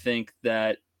 I think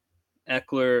that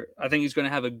Eckler, I think he's going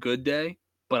to have a good day,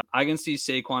 but I can see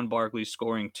Saquon Barkley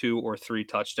scoring 2 or 3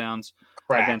 touchdowns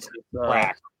against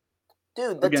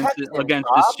Dude, the Texans,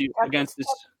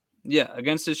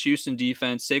 against this Houston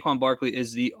defense. Saquon Barkley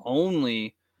is the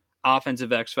only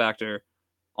offensive X factor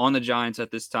on the Giants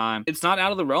at this time. It's not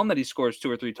out of the realm that he scores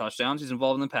 2 or 3 touchdowns. He's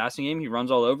involved in the passing game. He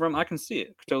runs all over him. I can see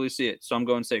it. Totally see it. So I'm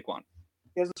going Saquon.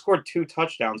 He hasn't scored 2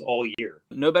 touchdowns all year.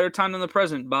 No better time than the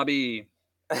present, Bobby.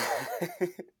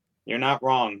 You're not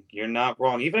wrong. You're not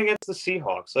wrong. Even against the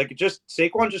Seahawks,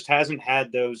 Saquon just hasn't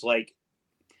had those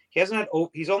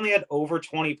he's only had over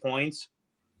 20 points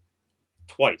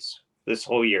twice this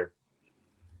whole year.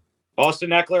 Austin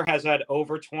Eckler has had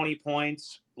over 20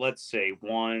 points. Let's see,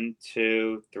 1,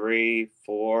 2, 3,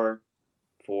 4,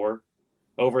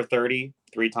 over 30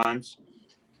 3 times.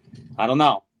 I don't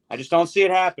know. I just don't see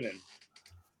it happening.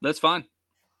 That's fine.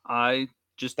 I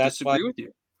just disagree with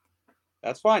you.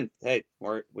 That's fine. Hey,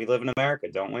 we live in America,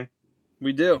 don't we?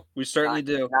 We do. We certainly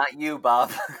do. Not you,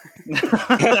 Bob.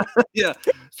 Yeah.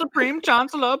 Supreme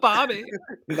Chancellor Bobby.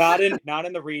 Not in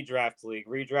the redraft league.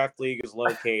 Redraft league is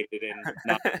located in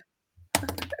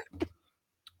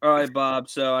All right, Bob.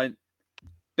 So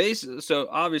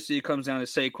obviously it comes down to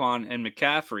Saquon and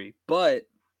McCaffrey, but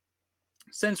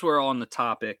since we're on the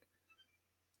topic,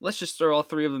 let's just throw all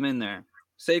 3 of them in there.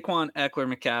 Saquon,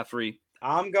 Eckler, McCaffrey.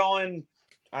 I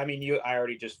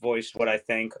already just voiced what I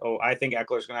think. I think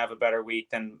Eckler's going to have a better week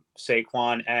than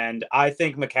Saquon, and I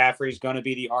think McCaffrey's going to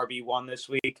be the RB1 this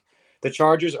week. The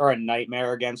Chargers are a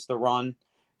nightmare against the run,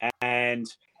 and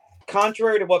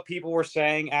contrary to what people were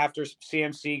saying after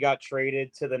CMC got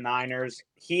traded to the Niners,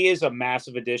 he is a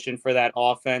massive addition for that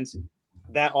offense.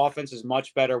 That offense is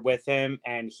much better with him,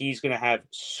 and he's going to have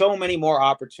so many more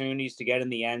opportunities to get in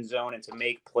the end zone and to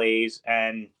make plays,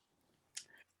 and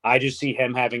I just see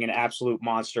him having an absolute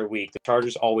monster week. The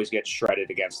Chargers always get shredded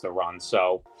against the run.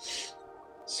 So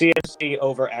CMC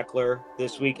over Eckler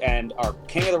this week, and our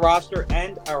king of the roster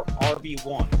and our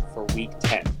RB1 for week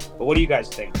 10. But what do you guys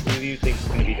think? Who do you think is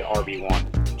going to be the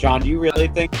RB1? John, do you really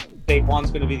think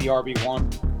Saquon's going to be the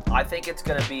RB1? I think it's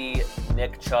going to be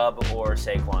Nick Chubb or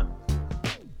Saquon.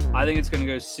 I think it's going to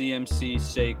go CMC,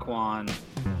 Saquon,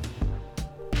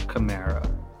 Kamara.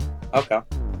 Okay.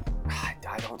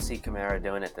 I don't see Kamara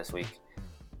doing it this week.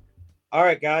 All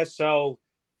right, guys. So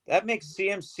that makes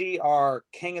CMC our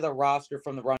king of the roster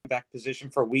from the running back position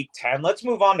for week 10. Let's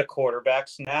move on to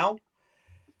quarterbacks now.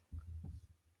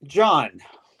 John,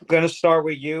 I'm going to start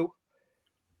with you.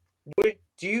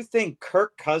 Do you think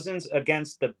Kirk Cousins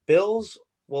against the Bills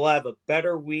will have a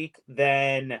better week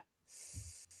than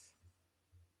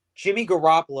Jimmy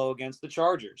Garoppolo against the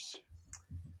Chargers?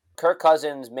 Kirk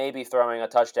Cousins may be throwing a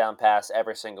touchdown pass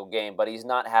every single game, but he's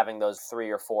not having those 3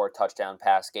 or 4 touchdown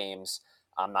pass games.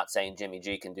 I'm not saying Jimmy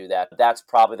G can do that. That's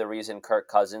probably the reason Kirk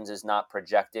Cousins is not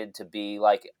projected to be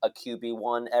like a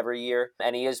QB1 every year.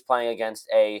 And he is playing against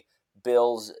a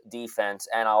Bills defense.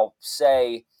 And I'll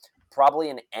say probably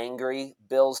an angry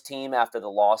Bills team after the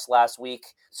loss last week.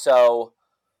 So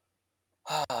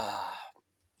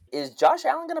is Josh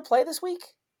Allen going to play this week?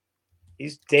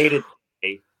 He's dated.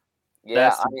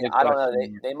 Yeah, I don't know.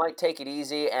 They might take it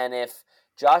easy, and if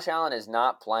Josh Allen is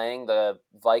not playing, the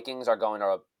Vikings are going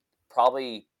to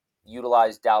probably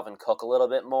utilize Dalvin Cook a little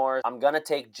bit more. I'm going to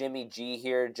take Jimmy G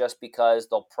here just because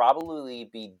they'll probably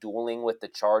be dueling with the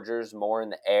Chargers more in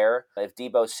the air. If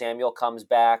Deebo Samuel comes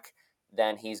back,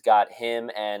 then he's got him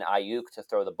and Ayuk to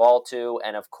throw the ball to,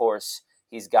 and of course,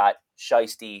 he's got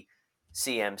Shiesty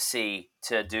CMC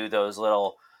to do those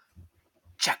little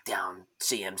check down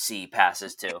CMC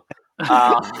passes to.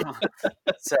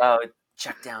 So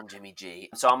check down Jimmy G.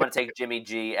 So I'm going to take Jimmy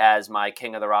G as my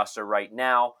king of the roster right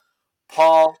now.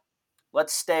 Paul,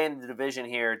 let's stay in the division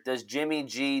here. Does Jimmy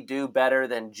G do better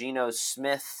than Geno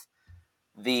Smith,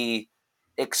 the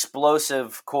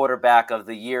explosive quarterback of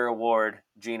the year award,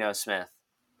 Geno Smith?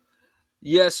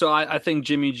 Yeah, so I think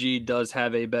Jimmy G does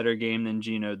have a better game than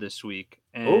Geno this week.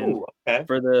 And okay.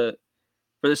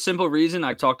 For the simple reason,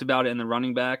 I talked about it in the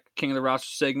running back king of the roster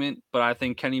segment, but I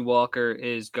think Kenny Walker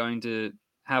is going to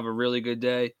have a really good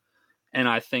day. And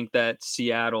I think that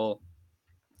Seattle,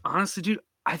 honestly, dude,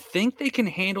 I think they can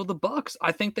handle the Bucs.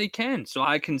 I think they can. So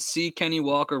I can see Kenny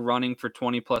Walker running for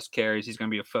 20 plus carries. He's going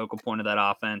to be a focal point of that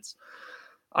offense.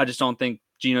 I just don't think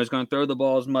Gino's going to throw the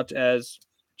ball as much as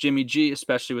Jimmy G,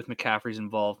 especially with McCaffrey's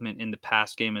involvement in the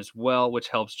pass game as well, which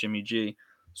helps Jimmy G.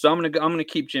 So I'm gonna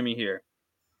keep Jimmy here.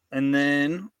 And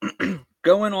then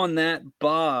going on that,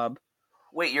 Bob.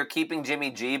 Wait, you're keeping Jimmy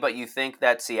G, but you think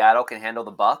that Seattle can handle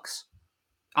the Bucks?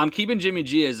 I'm keeping Jimmy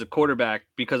G as a quarterback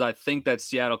because I think that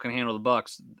Seattle can handle the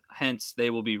Bucks. Hence, they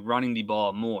will be running the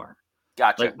ball more.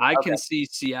 Gotcha. Like I can see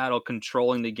Seattle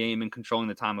controlling the game and controlling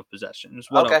the time of possession. Is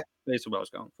what basically what I was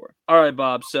going for. All right,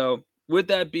 Bob. So with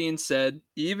that being said,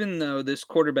 even though this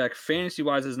quarterback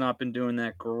fantasy-wise has not been doing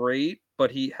that great,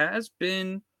 but he has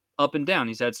been up and down.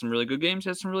 He's had some really good games,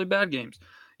 had some really bad games.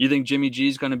 You think Jimmy G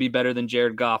is going to be better than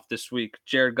Jared Goff this week?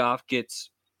 Jared Goff gets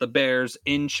the Bears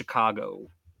in Chicago.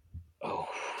 Oh,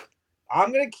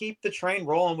 I'm going to keep the train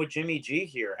rolling with Jimmy G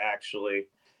here, actually.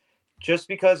 Just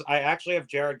because I actually have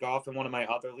Jared Goff in one of my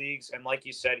other leagues. And like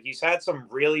you said, he's had some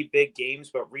really big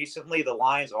games, but recently the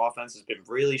Lions offense has been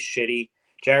really shitty.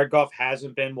 Jared Goff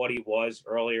hasn't been what he was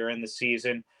earlier in the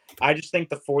season. I just think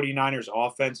the 49ers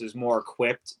offense is more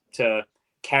equipped to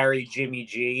carry Jimmy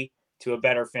G to a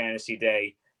better fantasy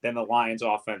day than the Lions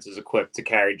offense is equipped to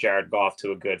carry Jared Goff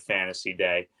to a good fantasy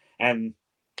day. And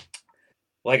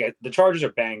the Chargers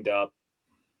are banged up.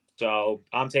 So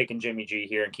I'm taking Jimmy G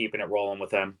here and keeping it rolling with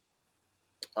them.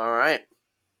 All right.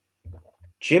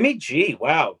 Jimmy G.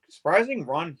 Wow. Surprising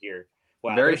run here.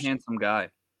 Wow. Very handsome guy.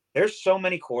 There's so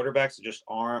many quarterbacks that just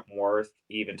aren't worth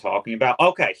even talking about.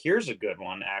 Okay, here's a good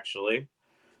one, actually.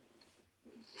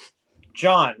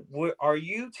 John, are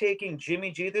you taking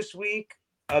Jimmy G this week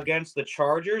against the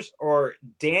Chargers or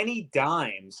Danny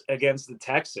Dimes against the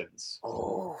Texans?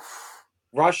 Oh.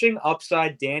 Rushing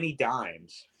upside Danny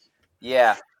Dimes.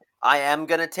 Yeah, I am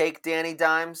going to take Danny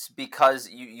Dimes because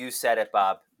you said it,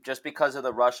 Bob. Just because of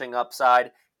the rushing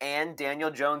upside, and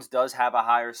Daniel Jones does have a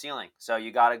higher ceiling. So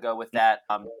you got to go with that.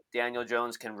 Daniel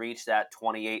Jones can reach that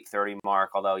 28-30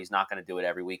 mark, although he's not going to do it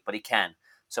every week, but he can.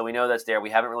 So we know that's there. We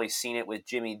haven't really seen it with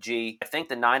Jimmy G. I think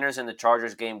the Niners and the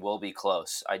Chargers game will be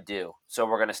close. I do. So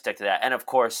we're going to stick to that. And of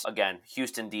course, again,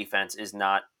 Houston defense is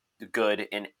not good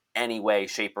in any way,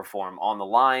 shape, or form. On the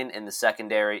line, in the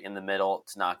secondary, in the middle,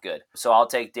 it's not good. So I'll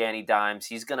take Danny Dimes.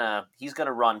 He's gonna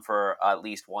run for at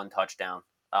least one touchdown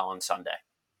on Sunday.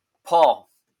 Paul,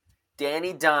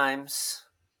 Danny Dimes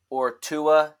or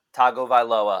Tua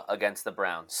Tagovailoa against the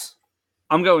Browns?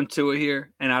 I'm going Tua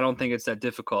here, and I don't think it's that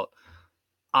difficult.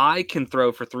 I can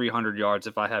throw for 300 yards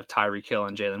if I have Tyreek Hill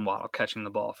and Jalen Waddle catching the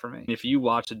ball for me. If you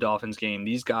watch the Dolphins game,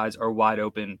 these guys are wide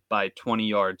open by 20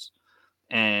 yards.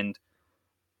 And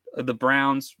the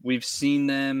Browns, we've seen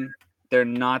them. They're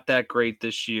not that great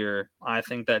this year. I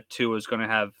think that Tua is going to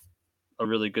have a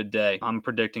really good day. I'm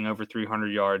predicting over 300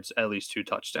 yards, at least 2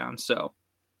 touchdowns. So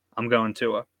I'm going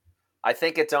Tua. I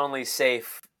think it's only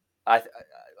safe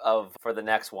for the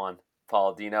next one.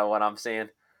 Paul, do you know what I'm seeing?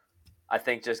 I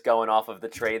think just going off of the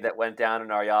trade that went down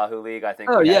in our Yahoo League, I think.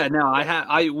 Oh yeah, no,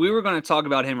 we were going to talk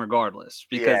about him regardless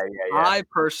because I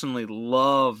personally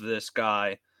love this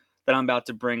guy that I'm about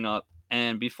to bring up.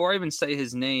 And before I even say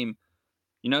his name,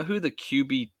 you know who the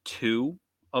QB2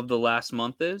 of the last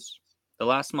month is? The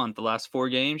last 4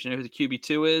 games. You know who the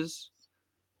QB2 is?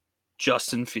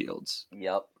 Justin Fields.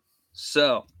 Yep.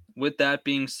 So with that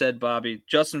being said, Bobby,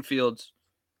 Justin Fields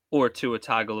or Tua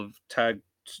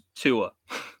Tua.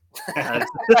 as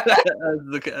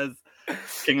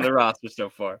king of the roster so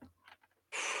far.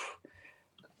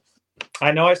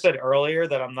 I know I said earlier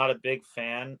that I'm not a big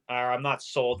fan, or I'm not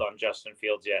sold on Justin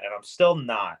Fields yet, and I'm still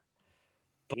not.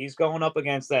 But he's going up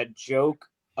against that joke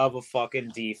of a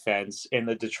fucking defense in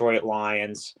the Detroit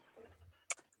Lions.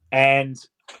 And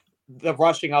the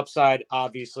rushing upside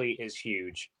obviously is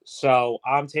huge. So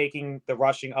I'm taking the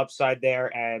rushing upside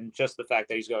there and just the fact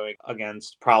that he's going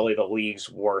against probably the league's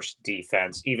worst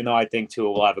defense, even though I think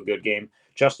Tua will have a good game.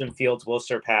 Justin Fields will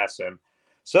surpass him.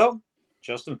 So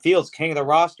Justin Fields, king of the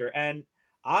roster. And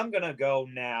I'm going to go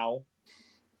now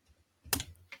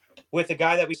with a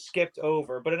guy that we skipped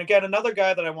over. But again, another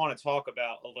guy that I want to talk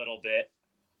about a little bit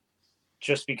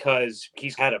just because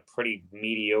he's had a pretty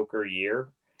mediocre year.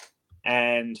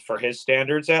 And for his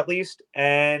standards, at least.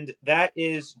 And that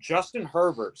is Justin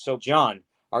Herbert. So, John,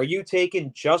 are you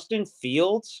taking Justin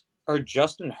Fields or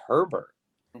Justin Herbert?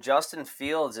 Justin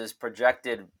Fields is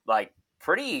projected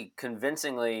pretty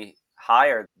convincingly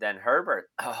higher than Herbert.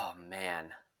 Oh, man.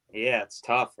 Yeah, it's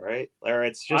tough, right? Or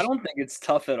it's just. I don't think it's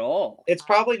tough at all. It's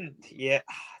probably, yeah.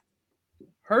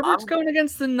 Herbert's going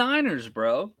against the Niners,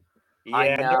 bro. Yeah,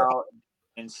 I know.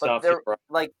 And stuff.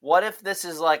 What if this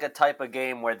is like a type of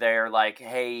game where they're like,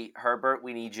 hey, Herbert,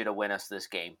 we need you to win us this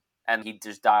game. And he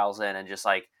just dials in and just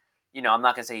I'm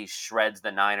not going to say he shreds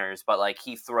the Niners, but like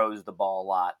he throws the ball a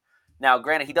lot. Now,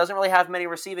 granted, he doesn't really have many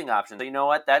receiving options. So you know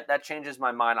what? That changes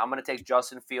my mind. I'm going to take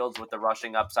Justin Fields with the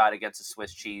rushing upside against the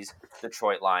Swiss cheese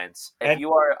Detroit Lions. If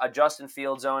you are a Justin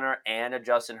Fields owner and a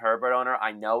Justin Herbert owner,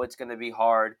 I know it's going to be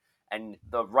hard. And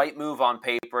the right move on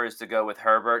paper is to go with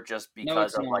Herbert just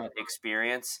because of like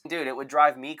experience. Dude, it would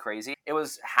drive me crazy. It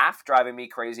was half driving me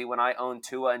crazy when I owned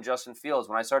Tua and Justin Fields.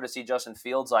 When I started to see Justin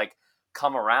Fields like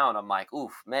come around, I'm like,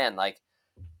 oof, man, like,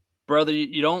 brother,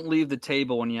 you don't leave the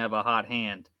table when you have a hot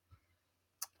hand.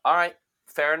 All right,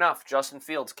 fair enough. Justin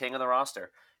Fields, king of the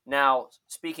roster. Now,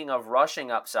 speaking of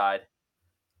rushing upside,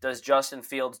 does Justin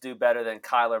Fields do better than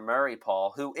Kyler Murray,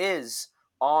 Paul, who is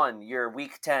on your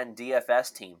Week 10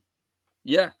 DFS team?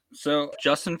 Yeah, so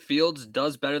Justin Fields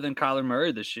does better than Kyler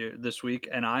Murray this week,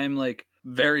 and I am like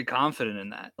very confident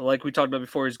in that. Like we talked about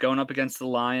before, he's going up against the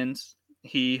Lions.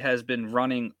 He has been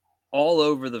running all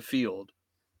over the field.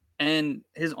 And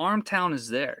his arm talent is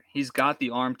there. He's got the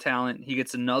arm talent. He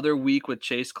gets another week with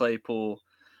Chase Claypool.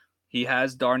 He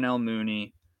has Darnell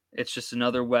Mooney. It's just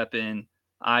another weapon.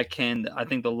 I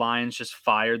think the Lions just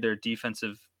fired their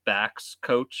defensive backs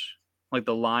coach. Like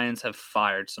the Lions have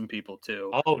fired some people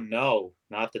too. Oh no,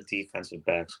 not the defensive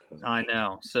backs coach. I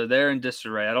know. So they're in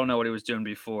disarray. I don't know what he was doing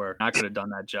before. I could have done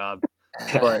that job.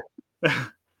 But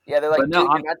yeah, they're like, no,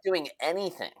 dude, you're not doing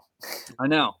anything. I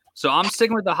know. So I'm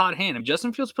sticking with the hot hand. If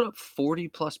Justin Fields put up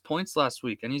 40-plus points last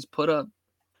week, and he's put up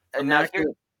and now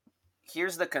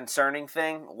here's the concerning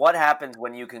thing. What happens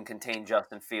when you can contain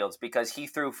Justin Fields? Because he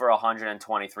threw for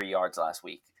 123 yards last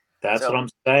week. That's what I'm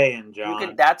saying,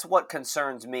 John. That's what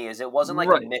concerns me, is it wasn't like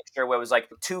a mixture where it was like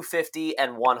 250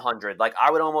 and 100. Like, I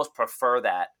would almost prefer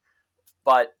that.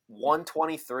 But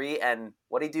 123 and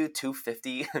what did he do,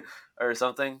 250 or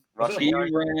something? He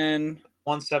ran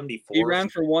 174. He ran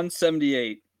for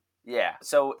 178. Yeah,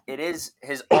 so it is,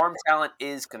 his arm talent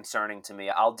is concerning to me.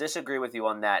 I'll disagree with you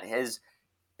on that.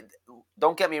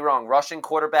 Don't get me wrong, rushing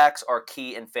quarterbacks are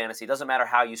key in fantasy. It doesn't matter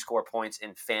how you score points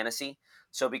in fantasy.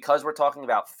 So because we're talking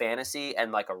about fantasy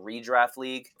and like a redraft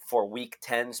league for Week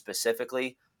 10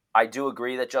 specifically, I do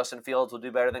agree that Justin Fields will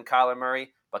do better than Kyler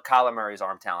Murray, but Kyler Murray's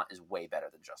arm talent is way better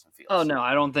than Justin Fields. Oh, no,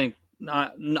 I don't think –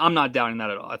 I'm not doubting that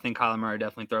at all. I think Kyler Murray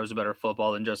definitely throws a better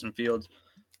football than Justin Fields.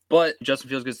 But Justin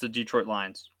Fields gets the Detroit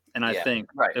Lions. And I think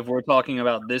if we're talking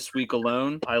about this week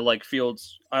alone, I like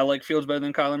Fields better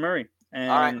than Kyler Murray.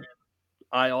 And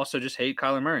I also just hate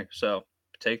Kyler Murray. So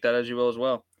take that as you will as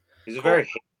well. He's a very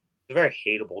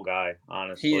hateable guy,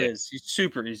 honestly. He is. He's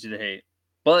super easy to hate.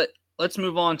 But let's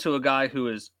move on to a guy who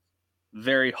is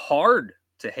very hard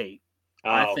to hate. Oh.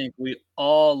 I think we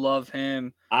all love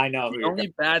him. I know. The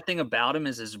only bad thing about him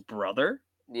is his brother.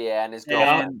 Yeah, and his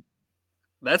girlfriend.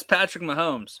 That's Patrick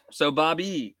Mahomes. So,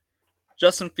 Bobby,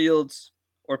 Justin Fields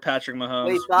or Patrick Mahomes?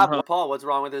 Wait, stop, Paul. What's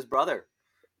wrong with his brother?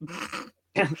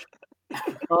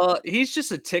 He's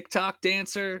just a TikTok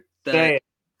dancer that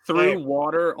threw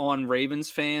water on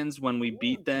Ravens fans when we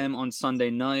beat them on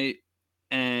Sunday night,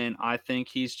 and I think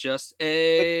he's just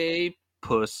a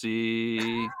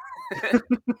pussy.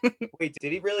 Wait,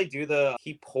 did he really do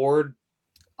he poured?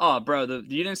 Oh, bro,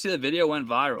 you didn't see the video went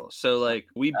viral. So, like,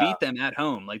 we beat them at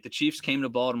home. Like, the Chiefs came to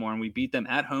Baltimore, and we beat them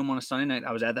at home on a Sunday night.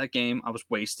 I was at that game. I was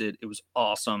wasted. It was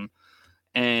awesome.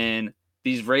 And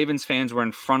these Ravens fans were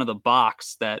in front of the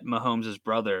box that Mahomes'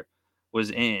 brother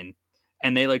was in.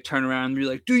 And they, like, turn around and be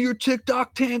like, do your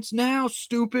TikTok dance now,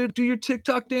 stupid. Do your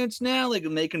TikTok dance now. Like,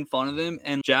 making fun of him.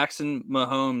 And Jackson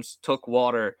Mahomes took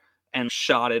water and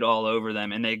shot it all over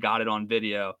them, and they got it on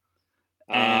video.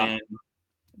 And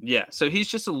yeah, so he's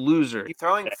just a loser.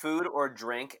 Throwing food or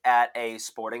drink at a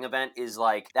sporting event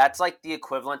that's like the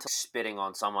equivalent to spitting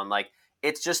on someone. Like,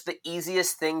 it's just the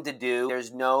easiest thing to do.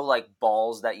 There's no like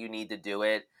balls that you need to do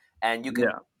it, and you can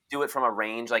do it from a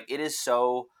range. Like, it is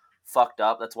so fucked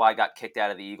up. That's why I got kicked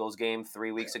out of the Eagles game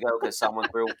 3 weeks ago, because someone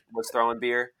was throwing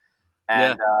beer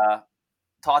and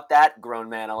taught that grown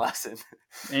man a lesson.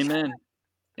 Amen.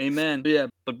 Yeah,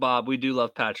 but Bob, we do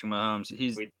love Patrick Mahomes.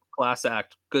 He's class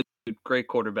act. Good, great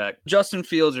quarterback. Justin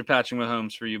Fields or Patrick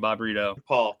Mahomes for you, Bob Rito?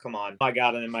 Paul, come on. I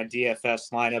got it in my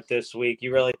DFS lineup this week.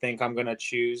 You really think I'm going to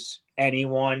choose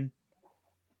anyone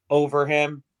over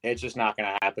him? It's just not going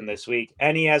to happen this week.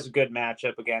 And he has a good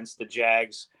matchup against the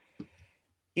Jags.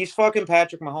 He's fucking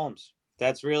Patrick Mahomes.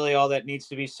 That's really all that needs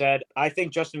to be said. I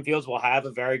think Justin Fields will have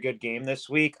a very good game this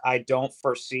week. I don't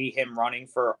foresee him running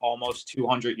for almost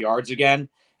 200 yards again.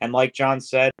 And like John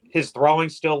said, his throwing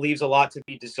still leaves a lot to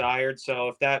be desired. So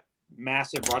if that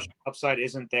massive rushing upside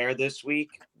isn't there this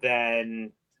week,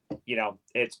 then,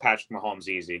 it's Patrick Mahomes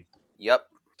easy. Yep.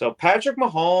 So Patrick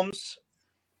Mahomes,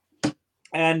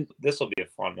 And this will be a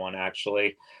fun one,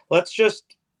 actually. We're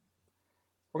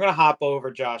going to hop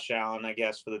over Josh Allen, I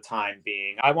guess, for the time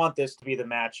being. I want this to be the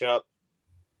matchup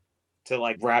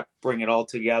to bring it all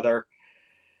together.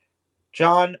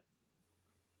 John,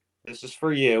 this is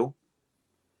for you.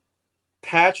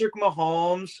 Patrick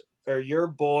Mahomes or your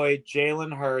boy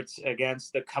Jalen Hurts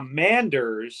against the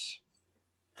Commanders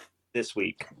this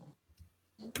week?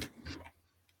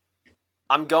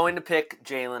 I'm going to pick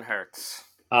Jalen Hurts.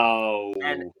 Oh.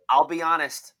 And I'll be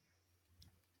honest,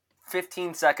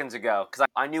 15 seconds ago, because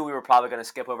I knew we were probably going to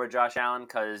skip over Josh Allen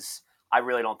because I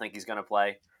really don't think he's going to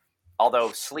play.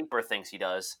 Although Sleeper thinks he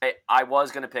does. I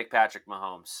was going to pick Patrick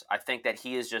Mahomes. I think that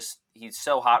he's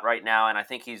so hot right now, and I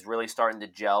think he's really starting to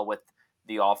gel with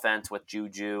the offense, with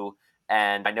Juju.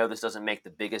 And I know this doesn't make the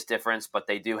biggest difference, but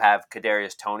they do have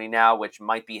Kadarius Toney now, which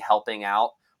might be helping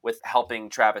out with helping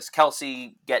Travis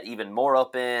Kelce get even more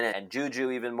open and Juju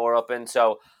even more open.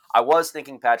 So I was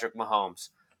thinking Patrick Mahomes.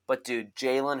 But, dude,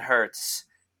 Jalen Hurts,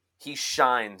 he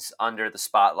shines under the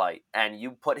spotlight. And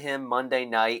you put him Monday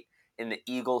night in the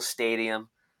Eagles Stadium,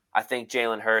 I think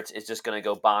Jalen Hurts is just going to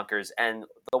go bonkers. And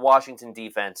the Washington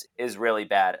defense is really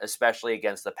bad, especially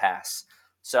against the pass.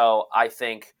 So I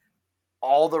think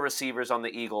all the receivers on the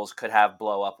Eagles could have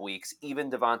blow-up weeks, even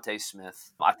Devontae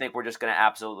Smith. I think we're just going to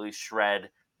absolutely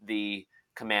shred the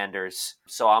Commanders.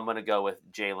 So I'm going to go with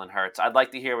Jalen Hurts. I'd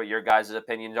like to hear what your guys'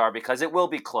 opinions are because it will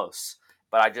be close.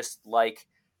 But I just like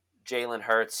Jalen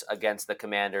Hurts against the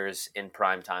Commanders in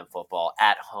primetime football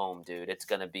at home, dude. It's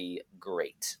going to be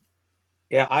great.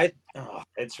 Yeah,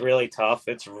 it's really tough.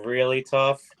 It's really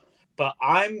tough. But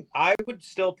I would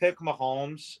still pick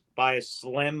Mahomes by a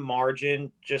slim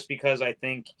margin just because I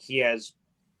think he has,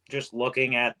 just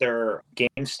looking at their game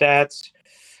stats,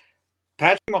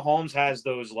 Patrick Mahomes has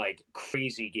those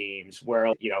crazy games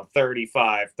where,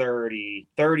 35, 30,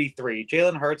 33.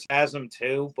 Jalen Hurts has them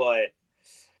too, but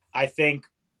I think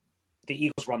the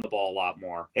Eagles run the ball a lot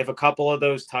more. If a couple of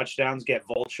those touchdowns get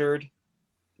vultured,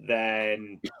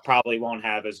 then probably won't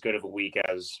have as good of a week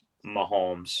as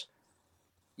Mahomes.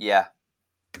 Yeah.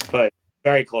 But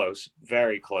very close.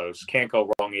 Very close. Can't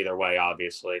go wrong either way,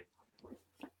 obviously.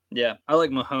 Yeah, I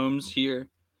like Mahomes here,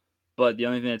 but the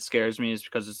only thing that scares me is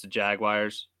because it's the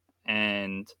Jaguars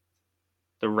and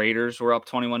the Raiders were up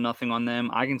 21-0 on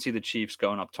them. I can see the Chiefs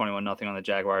going up 21-0 on the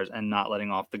Jaguars and not letting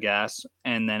off the gas.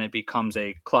 And then it becomes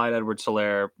a Clyde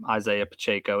Edwards-Helaire, Isaiah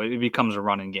Pacheco. It becomes a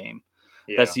running game.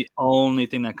 Yeah. That's the only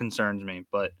thing that concerns me.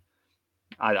 But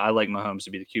I like Mahomes to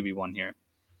be the QB1 here.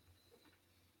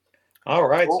 All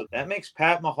right. So that makes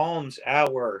Pat Mahomes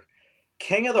our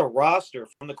king of the roster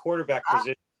from the quarterback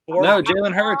position. No,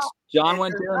 Jalen Hurts. John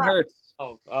went Jalen Hurts.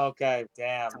 Oh, okay.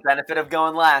 Damn. It's the benefit of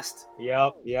going last.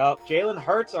 Yep. Jalen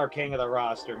Hurts, our king of the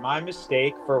roster. My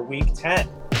mistake for week 10.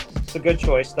 It's a good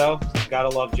choice, though. Gotta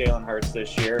love Jalen Hurts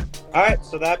this year. All right,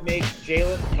 so that makes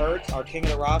Jalen Hurts our king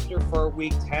of the roster for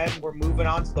week 10. We're moving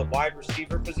on to the wide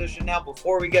receiver position now.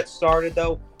 Before we get started,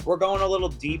 though, we're going a little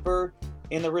deeper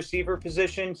in the receiver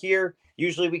position here.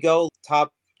 Usually we go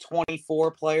top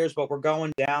 24 players, but we're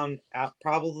going down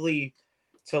probably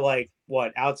to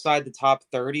outside the top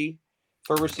 30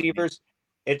 for receivers.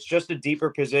 It's just a deeper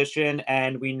position,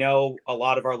 and we know a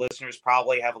lot of our listeners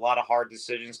probably have a lot of hard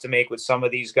decisions to make with some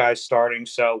of these guys starting,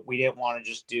 so we didn't want to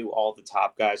just do all the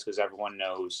top guys because everyone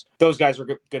knows those guys are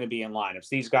going to be in lineups.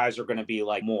 These guys are going to be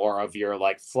more of your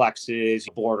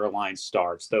flexes, borderline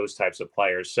starts, those types of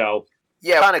players. So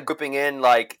yeah, kind of grouping in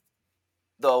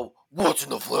the what's in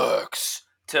the flex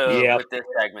with this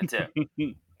segment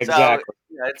too. Exactly.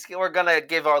 So, we're going to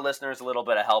give our listeners a little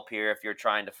bit of help here if you're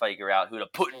trying to figure out who to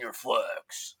put in your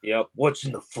flex. Yep. What's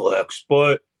in the flex?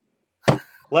 But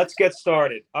let's get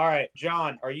started. All right,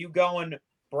 John, are you going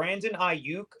Brandon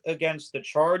Ayuk against the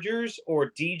Chargers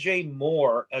or DJ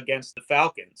Moore against the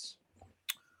Falcons?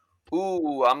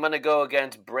 Ooh, I'm going to go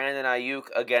against Brandon Ayuk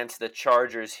against the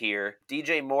Chargers here.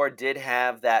 DJ Moore did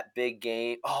have that big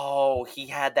game. Oh, he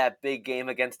had that big game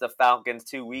against the Falcons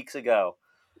 2 weeks ago.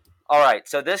 All right,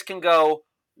 so this can go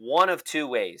one of two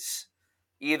ways.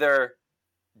 Either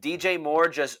DJ Moore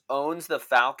just owns the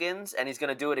Falcons and he's going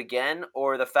to do it again,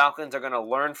 or the Falcons are going to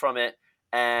learn from it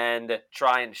and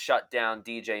try and shut down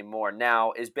DJ Moore.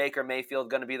 Now, is Baker Mayfield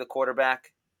going to be the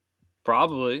quarterback?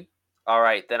 Probably. All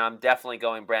right, then I'm definitely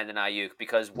going Brandon Ayuk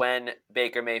because when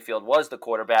Baker Mayfield was the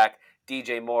quarterback,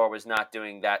 DJ Moore was not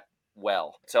doing that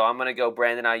well. So I'm going to go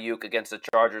Brandon Ayuk against the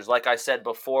Chargers. Like I said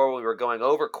before, we were going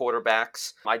over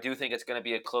quarterbacks. I do think it's going to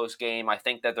be a close game. I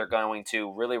think that they're going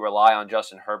to really rely on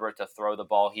Justin Herbert to throw the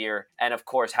ball here. And of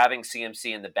course, having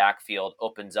CMC in the backfield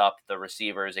opens up the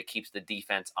receivers. It keeps the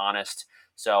defense honest.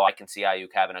 So I can see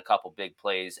Ayuk having a couple big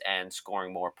plays and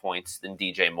scoring more points than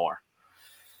DJ Moore.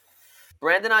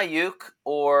 Brandon Ayuk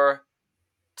or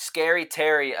Scary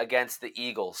Terry against the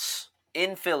Eagles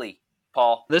in Philly?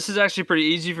 Paul. This is actually pretty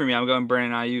easy for me. I'm going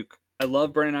Brandon Ayuk. I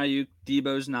love Brandon Ayuk.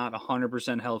 Debo's not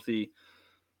 100% healthy.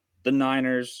 The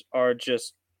Niners are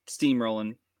just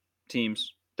steamrolling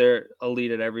teams. They're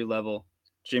elite at every level.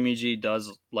 Jimmy G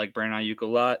does like Brandon Ayuk a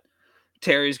lot.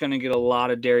 Terry's going to get a lot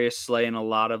of Darius Slay and a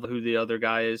lot of who the other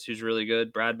guy is who's really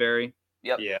good, Bradbury.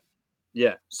 Yep.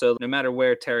 Yeah. So no matter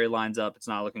where Terry lines up, it's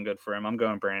not looking good for him. I'm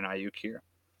going Brandon Ayuk here.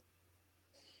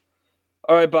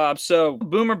 All right, Bob. So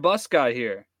boomer bust guy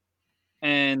here.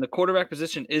 And the quarterback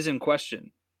position is in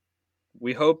question.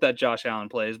 We hope that Josh Allen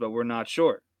plays, but we're not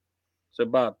sure. So,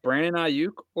 Bob, Brandon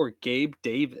Ayuk or Gabe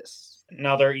Davis?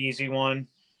 Another easy one.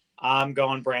 I'm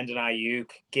going Brandon Ayuk.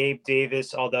 Gabe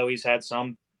Davis, although he's had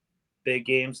some big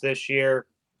games this year,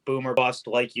 boomer bust,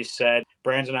 like you said.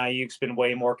 Brandon Ayuk's been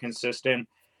way more consistent.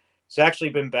 It's actually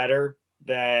been better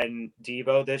than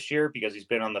Debo this year because he's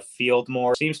been on the field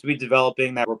more. Seems to be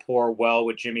developing that rapport well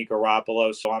with Jimmy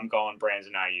Garoppolo, so I'm going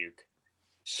Brandon Ayuk.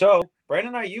 So,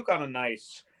 Brandon Ayuk on a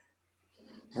nice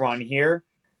run here.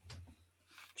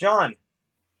 John,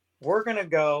 we're going to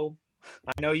go.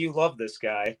 I know you love this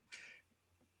guy.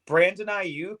 Brandon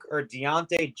Ayuk or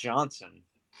Deontay Johnson?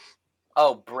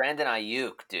 Oh, Brandon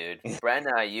Ayuk, dude.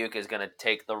 Brandon Ayuk is going to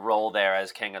take the role there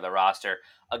as king of the roster.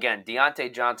 Again,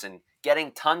 Deontay Johnson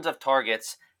getting tons of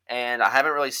targets, and I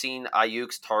haven't really seen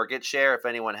Ayuk's target share. If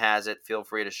anyone has it, feel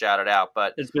free to shout it out.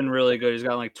 But it's been really good. He's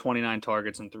got like 29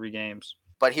 targets in 3 games.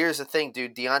 But here's the thing,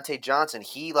 dude. Deontay Johnson,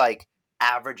 he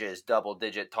averages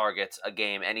double-digit targets a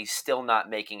game, and he's still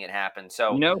not making it happen.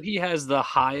 So he has the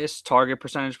highest target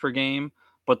percentage per game,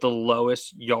 but the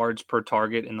lowest yards per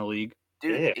target in the league.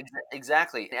 Dude,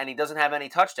 exactly. And he doesn't have any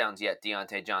touchdowns yet,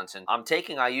 Deontay Johnson. I'm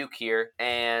taking Ayuk here,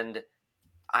 and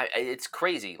it's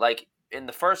crazy. In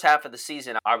the first half of the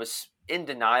season, I was in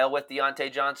denial with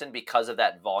Deontay Johnson because of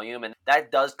that volume, and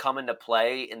that does come into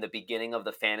play in the beginning of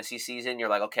the fantasy season. You're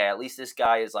like, okay, at least this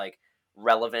guy is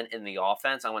relevant in the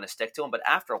offense. I want to stick to him. But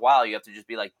after a while, you have to just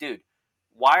be like, dude,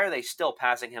 why are they still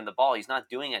passing him the ball? He's not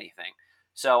doing anything.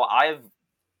 So I've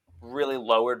really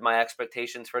lowered my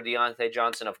expectations for Deontay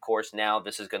Johnson. Of course, now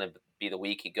this is going to be the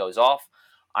week he goes off.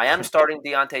 I am starting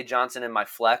Deontay Johnson in my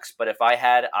flex, but if I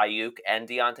had Ayuk and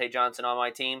Deontay Johnson on my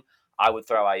team, I would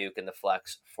throw Ayuk in the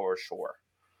flex for sure.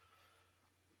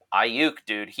 Ayuk,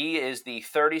 dude, he is the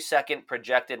 32nd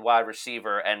projected wide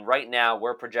receiver, and right now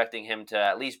we're projecting him to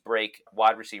at least break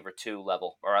wide receiver 2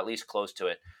 level, or at least close to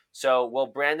it. So will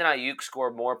Brandon Ayuk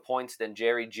score more points than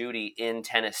Jerry Jeudy in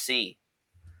Tennessee?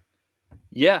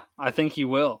 Yeah, I think he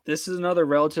will. This is another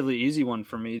relatively easy one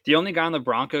for me. The only guy on the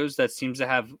Broncos that seems to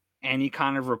have any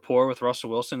kind of rapport with Russell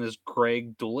Wilson is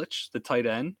Greg Dulcich, the tight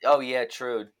end. Oh, yeah,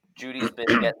 true. Judy's been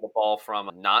getting the ball from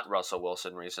not Russell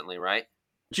Wilson recently, right?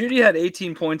 Jeudy had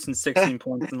 18 points and 16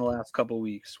 points in the last couple of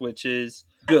weeks, which is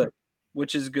good.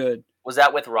 Was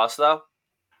that with Russ, though?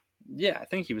 Yeah, I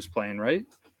think he was playing, right?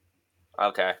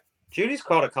 Okay. Judy's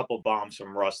caught a couple bombs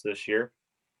from Russ this year.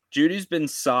 Judy's been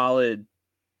solid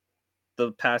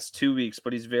the past 2 weeks,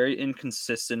 but he's very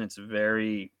inconsistent. It's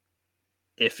very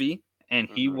iffy, and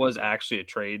he was actually a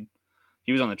trade.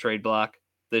 He was on the trade block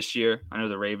this year. I know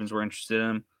the Ravens were interested in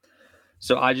him.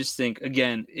 So I just think,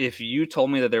 again, if you told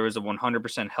me that there was a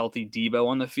 100% healthy Debo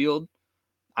on the field,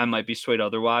 I might be swayed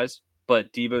otherwise.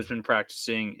 But Debo's been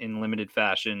practicing in limited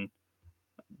fashion.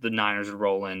 The Niners are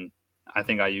rolling. I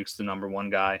think Ayuk's the number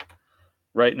 1 guy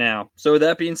right now. So with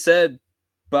that being said,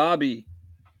 Bobby,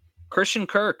 Christian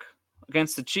Kirk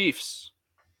against the Chiefs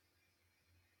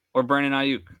or Brandon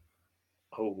Ayuk?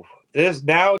 Oh, this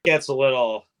now gets a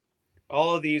little...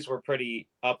 All of these were pretty,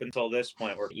 up until this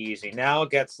point, were easy. Now it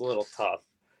gets a little tough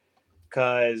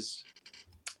because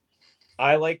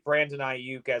I like Brandon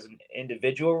Ayuk as an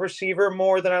individual receiver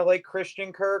more than I like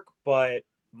Christian Kirk, but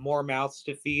more mouths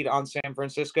to feed on San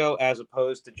Francisco as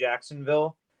opposed to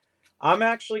Jacksonville. I'm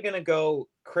actually going to go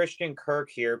Christian Kirk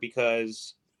here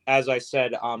because, as I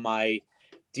said on my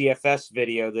DFS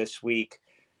video this week,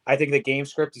 I think the game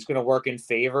script is going to work in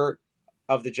favor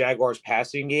of the Jaguars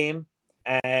passing game.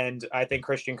 And I think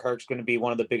Christian Kirk's going to be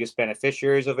one of the biggest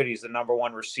beneficiaries of it. He's the number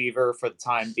 1 receiver for the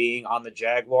time being on the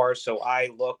Jaguars. So I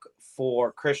look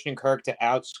for Christian Kirk to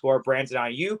outscore Brandon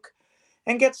Ayuk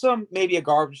and get maybe a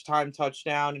garbage time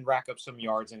touchdown and rack up some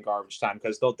yards in garbage time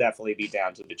because they'll definitely be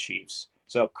down to the Chiefs.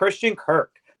 So Christian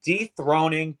Kirk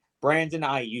dethroning Brandon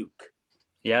Ayuk.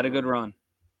 He had a good run.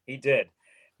 He did.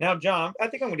 Now, John, I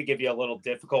think I'm going to give you a little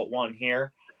difficult one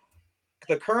here.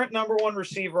 The current number one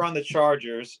receiver on the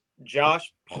Chargers,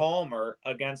 Josh Palmer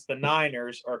against the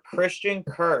Niners, or Christian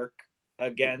Kirk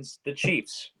against the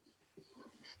Chiefs?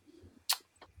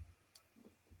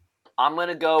 I'm going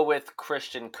to go with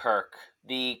Christian Kirk.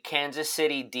 The Kansas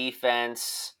City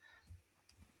defense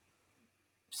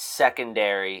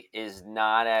secondary is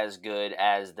not as good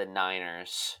as the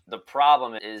Niners. The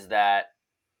problem is that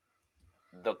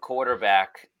the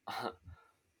quarterback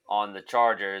on the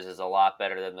Chargers is a lot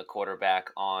better than the quarterback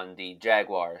on the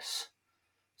Jaguars.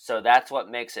 So that's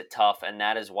what makes it tough, and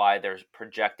that is why they're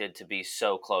projected to be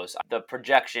so close. The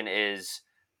projection is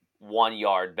 1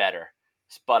 yard better,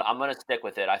 but I'm going to stick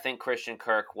with it. I think Christian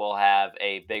Kirk will have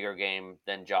a bigger game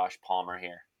than Josh Palmer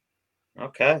here.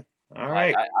 Okay. All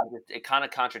right. It kind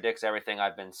of contradicts everything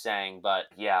I've been saying, but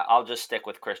yeah, I'll just stick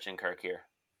with Christian Kirk here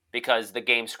because the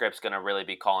game script's going to really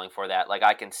be calling for that. Like,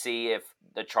 I can see if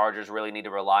the Chargers really need to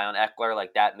rely on Eckler,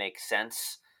 like that makes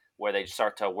sense where they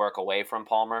start to work away from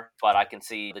Palmer, but I can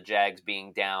see the Jags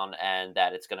being down and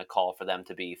that it's going to call for them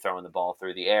to be throwing the ball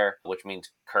through the air, which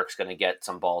means Kirk's going to get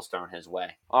some balls thrown his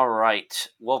way. All right.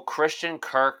 Will Christian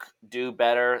Kirk do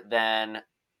better than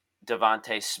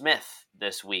Devontae Smith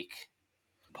this week?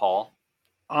 Paul?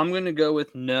 I'm going to go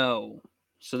with no.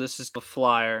 So this is the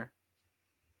flyer.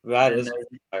 That is a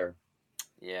flyer.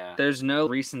 Yeah. There's no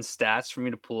recent stats for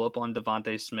me to pull up on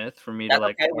Devontae Smith for me That's to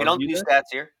like. Okay. We don't do stats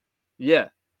here. Yeah.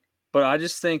 But I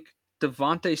just think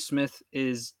Devontae Smith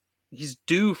he's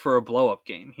due for a blow-up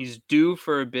game. He's due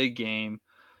for a big game.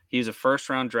 He's a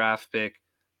first-round draft pick.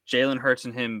 Jalen Hurts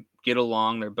and him get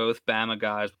along. They're both Bama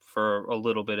guys for a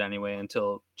little bit anyway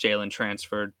until Jalen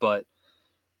transferred. But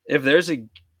if there's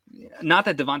not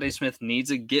that Devontae Smith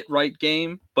needs a get-right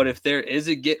game, but if there is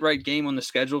a get-right game on the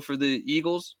schedule for the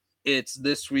Eagles, it's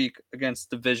this week against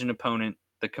division opponent,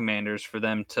 the Commanders, for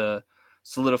them to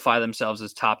solidify themselves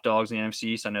as top dogs in the NFC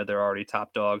East. I know they're already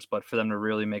top dogs, but for them to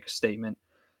really make a statement.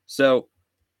 So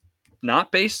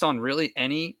not based on really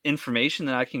any information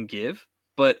that I can give,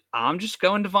 but I'm just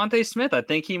going Devontae Smith. I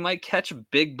think he might catch a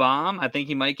big bomb. I think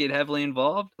he might get heavily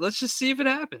involved. Let's just see if it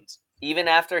happens. Even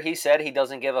after he said he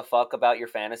doesn't give a fuck about your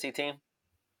fantasy team?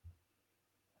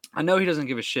 I know he doesn't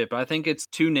give a shit, but I think it's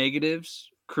two negatives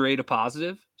create a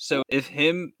positive. So if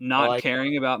him not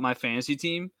caring about my fantasy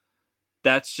team,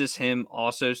 that's just him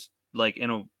also like in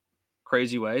a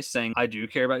crazy way saying, I do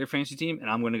care about your fantasy team and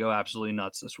I'm going to go absolutely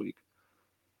nuts this week.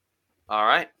 All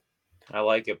right. I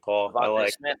like it, Paul. I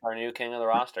like Smith, our new king of the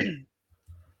roster.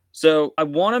 So I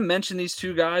want to mention these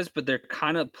two guys, but they're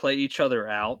kind of play each other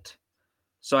out.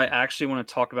 So I actually want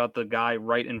to talk about the guy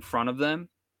right in front of them.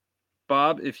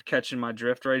 Bob, if you're catching my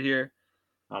drift right here.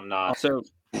 I'm not. So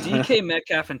DK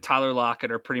Metcalf and Tyler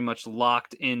Lockett are pretty much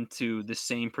locked into the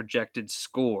same projected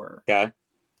score. Okay.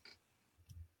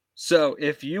 So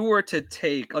if you were to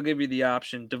take, I'll give you the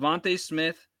option, Devontae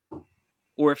Smith,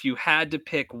 or if you had to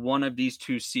pick one of these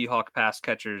two Seahawk pass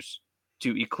catchers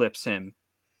to eclipse him,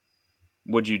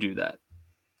 would you do that?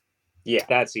 Yeah,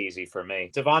 that's easy for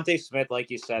me. Devontae Smith,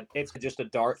 like you said, it's just a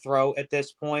dart throw at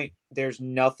this point. There's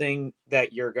nothing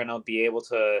that you're going to be able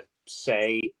to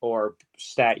say or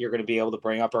stat you're going to be able to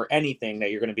bring up or anything that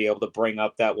you're going to be able to bring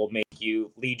up that will lead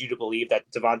you to believe that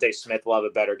Devontae Smith will have a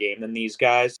better game than these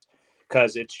guys,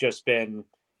 because it's just been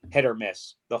hit or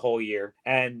miss the whole year.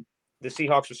 And the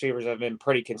Seahawks receivers have been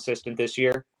pretty consistent this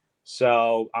year.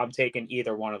 So I'm taking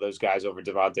either one of those guys over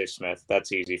Devontae Smith.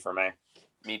 That's easy for me.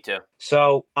 Me too.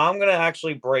 So I'm going to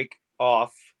actually break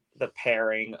off the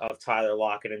pairing of Tyler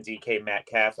Lockett and DK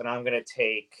Metcalf, and I'm going to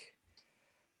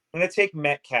take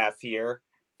Metcalf here,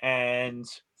 and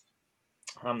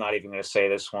I'm not even going to say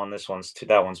this one.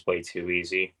 That one's way too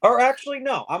easy. Or actually,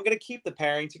 no, I'm going to keep the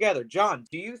pairing together. John,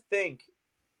 do you think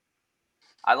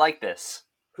I like this?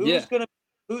 Who's going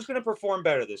to perform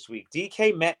better this week,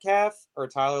 DK Metcalf or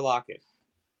Tyler Lockett?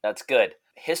 That's good.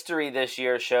 History this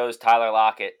year shows Tyler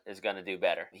Lockett is going to do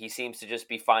better. He seems to just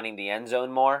be finding the end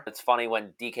zone more. It's funny,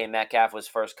 when DK Metcalf was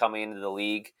first coming into the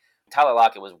league, Tyler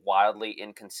Lockett was wildly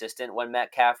inconsistent when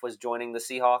Metcalf was joining the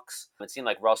Seahawks. It seemed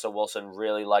like Russell Wilson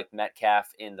really liked Metcalf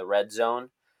in the red zone.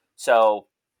 So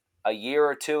a year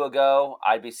or two ago,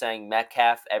 I'd be saying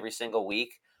Metcalf every single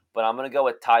week. But I'm going to go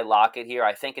with Ty Lockett here.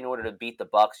 I think in order to beat the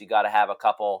Bucs, you got to have a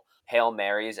couple Hail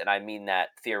Marys, and I mean that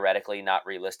theoretically, not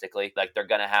realistically. Like, they're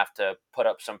going to have to put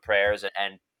up some prayers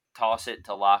and toss it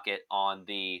to Lockett on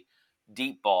the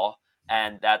deep ball.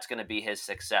 and that's going to be his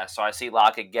success. So I see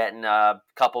Lockett getting a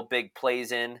couple big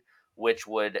plays in, which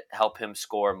would help him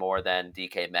score more than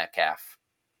DK Metcalf.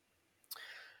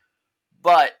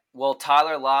 But will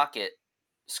Tyler Lockett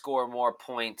score more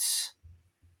points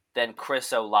than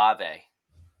Chris Olave?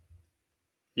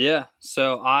 Yeah,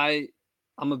 so I'm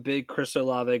a big Chris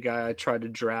Olave guy. I tried to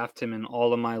draft him in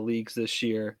all of my leagues this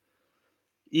year,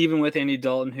 even with Andy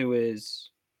Dalton, who is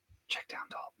check down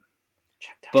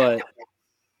Dalton.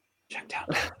 Check down.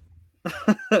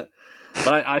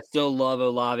 But I still love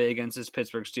Olave against this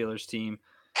Pittsburgh Steelers team.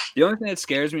 The only thing that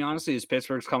scares me, honestly, is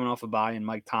Pittsburgh's coming off a bye, and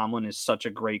Mike Tomlin is such a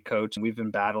great coach. And we've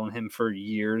been battling him for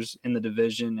years in the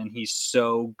division, and he's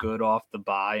so good off the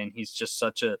bye, and he's just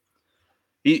such a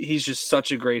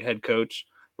great head coach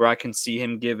where I can see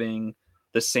him giving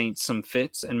the Saints some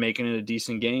fits and making it a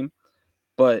decent game.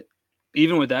 But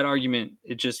even with that argument,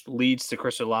 it just leads to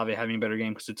Chris Olave having a better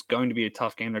game because it's going to be a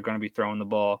tough game. They're going to be throwing the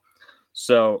ball.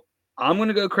 So I'm going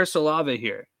to go Chris Olave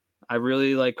here. I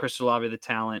really like Chris Olave, the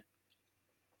talent.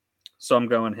 So I'm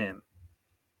going him.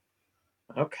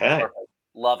 Okay.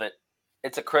 Love it.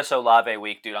 It's a Chris Olave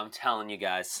week, dude. I'm telling you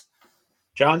guys.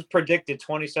 John's predicted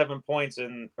 27 points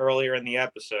earlier in the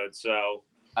episode, so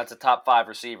that's a top 5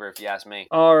 receiver, if you ask me.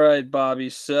 All right,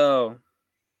 Bobby. So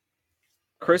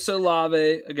Chris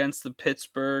Olave against the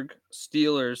Pittsburgh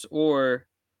Steelers, or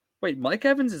wait, Mike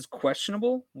Evans is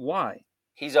questionable? Why?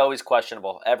 He's always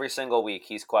questionable. Every single week,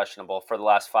 he's questionable for the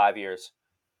last 5 years.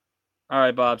 All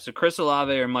right, Bob. So Chris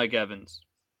Olave or Mike Evans?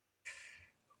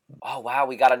 Oh, wow.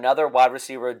 We got another wide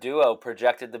receiver duo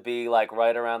projected to be like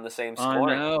right around the same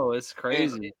scoring. I know. It's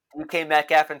crazy. DK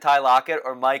Metcalf and Ty Lockett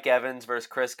or Mike Evans versus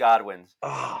Chris Godwin?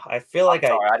 Oh, I feel like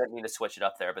sorry, I didn't mean to switch it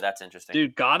up there, but that's interesting.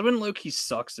 Dude, Godwin low-key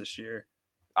sucks this year.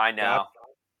 I know.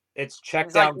 It's check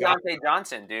He's down like Deontay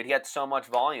Johnson, dude. He had so much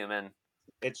volume. And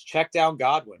it's check down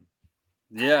Godwin.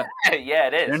 Yeah. Yeah,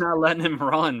 it is. They're not letting him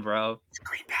run, bro.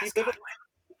 Screen pass Godwin.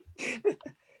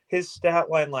 His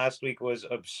stat line last week was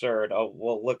absurd.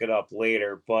 We'll look it up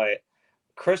later, but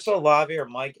Chris Olave or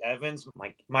Mike Evans,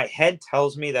 my head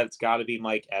tells me that it's got to be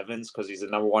Mike Evans because he's the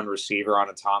number one receiver on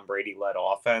a Tom Brady-led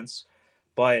offense.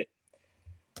 But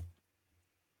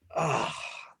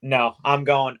no,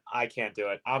 I can't do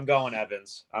it. I'm going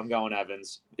Evans.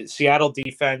 Seattle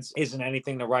defense isn't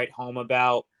anything to write home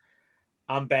about.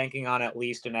 I'm banking on at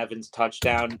least an Evans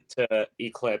touchdown to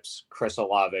eclipse Chris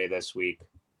Olave this week.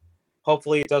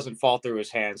 Hopefully it doesn't fall through his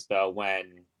hands, though,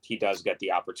 when he does get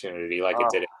the opportunity like it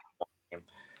did.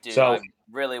 Dude, so I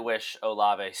really wish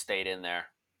Olave stayed in there.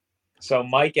 So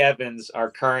Mike Evans,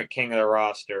 our current king of the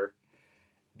roster.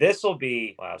 This will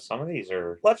be, wow, some of these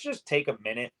are, let's just take a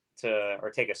minute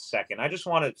take a second. I just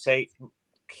want to say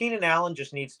Keenan Allen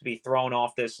just needs to be thrown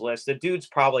off this list. The dude's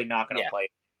probably not going to play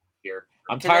here.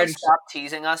 I'm tired of stop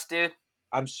teasing us, dude.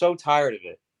 I'm so tired of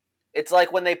it. It's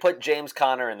like when they put James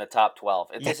Conner in the top 12.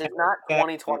 This is not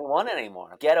 2021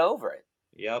 anymore. Get over it.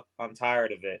 Yep, I'm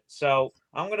tired of it. So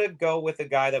I'm going to go with a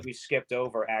guy that we skipped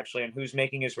over, actually, and who's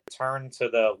making his return to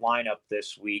the lineup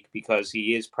this week because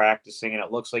he is practicing, and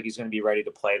it looks like he's going to be ready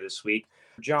to play this week.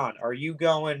 John, are you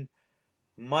going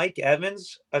Mike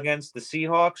Evans against the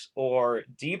Seahawks or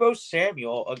Deebo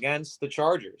Samuel against the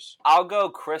Chargers? I'll go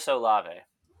Chris Olave.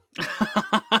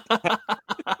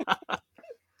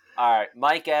 All right,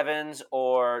 Mike Evans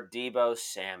or Deebo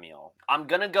Samuel. I'm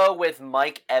going to go with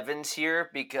Mike Evans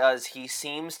here because he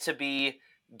seems to be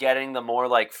getting the more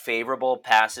like favorable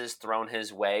passes thrown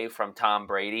his way from Tom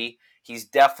Brady. He's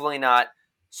definitely not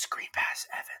screen pass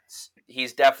Evans.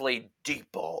 He's definitely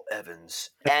deep ball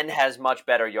Evans and has much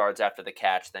better yards after the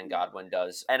catch than Godwin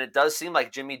does. And it does seem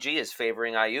like Jimmy G is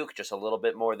favoring Ayuk just a little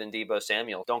bit more than Deebo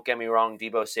Samuel. Don't get me wrong,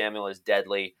 Deebo Samuel is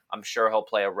deadly. I'm sure he'll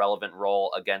play a relevant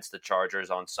role against the Chargers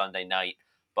on Sunday night.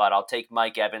 But I'll take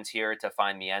Mike Evans here to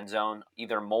find the end zone,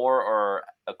 either more or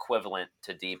equivalent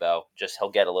to Deebo. Just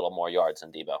he'll get a little more yards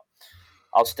than Deebo.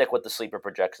 I'll stick with the sleeper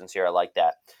projections here. I like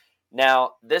that.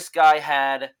 Now, this guy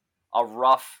had a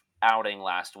rough outing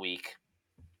last week.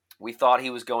 We thought he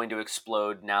was going to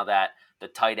explode now that the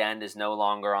tight end is no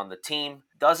longer on the team.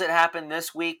 Does it happen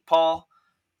this week, Paul?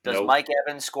 Does Nope. Mike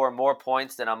Evans score more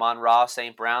points than Amon-Ra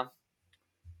St. Brown?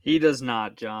 He does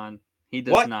not, John. He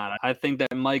does not. I think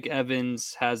that Mike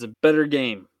Evans has a better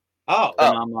game than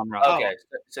Amon-Ra. Okay,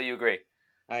 so you agree?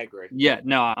 I agree. Yeah,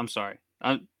 no, I'm sorry.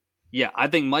 I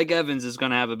think Mike Evans is going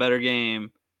to have a better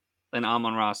game than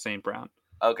Amon-Ra St. Brown.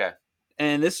 Okay.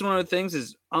 And this is one of the things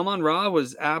is Amon-Ra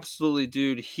was absolutely,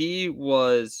 dude, he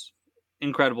was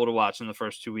incredible to watch in the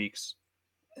first 2 weeks.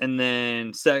 And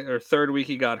then third week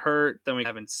he got hurt. Then we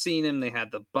haven't seen him. They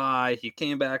had the bye. He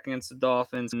came back against the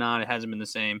Dolphins. It hasn't been the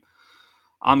same.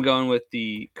 I'm going with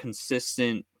the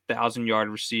consistent 1,000-yard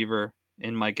receiver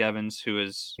in Mike Evans,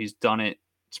 he's done it.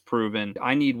 It's proven.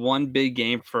 I need one big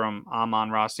game from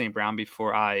Amon-Ra St. Brown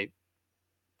before I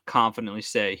confidently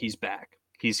say he's back.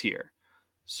 He's here.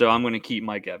 So I'm going to keep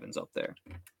Mike Evans up there.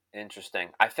 Interesting.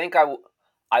 I think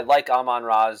I like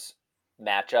Amon-Ra's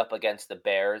matchup against the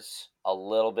Bears a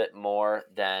little bit more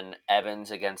than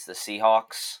Evans against the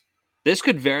Seahawks. This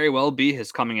could very well be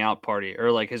his coming out party,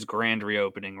 or like his grand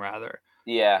reopening, rather.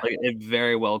 Yeah. Like, it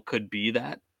very well could be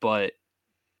that, but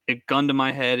it gun to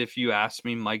my head if you asked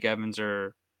me Mike Evans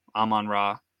or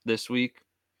Amon-Ra this week.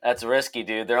 That's risky,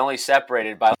 dude. They're only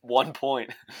separated by 1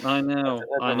 point. I know.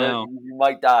 I know. You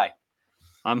might die.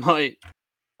 I might.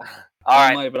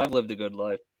 I might, but I've lived a good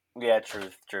life. Yeah,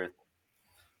 truth.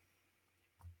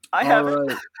 I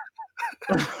haven't.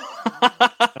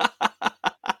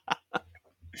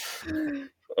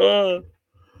 Right.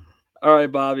 All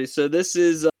right, Bobby. So this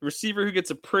is a receiver who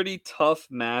gets a pretty tough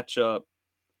matchup,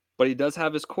 but he does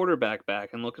have his quarterback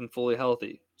back and looking fully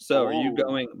healthy. So are you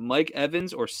going Mike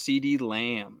Evans or CeeDee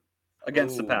Lamb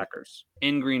against the Packers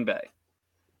in Green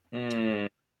Bay?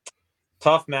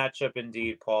 Tough matchup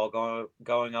indeed, Paul.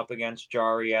 Going up against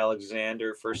Jari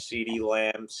Alexander for CeeDee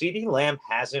Lamb. CeeDee Lamb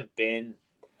hasn't been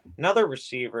another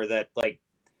receiver that, like,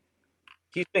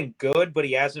 he's been good, but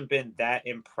he hasn't been that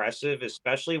impressive,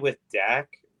 especially with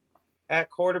Dak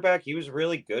at quarterback. He was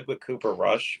really good with Cooper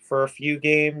Rush for a few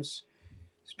games.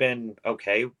 It's been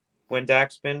okay when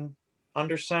Dak's been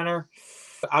under center.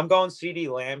 I'm going CeeDee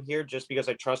Lamb here just because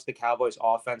I trust the Cowboys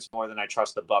offense more than I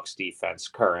trust the Bucs defense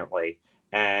currently.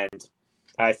 And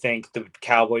I think the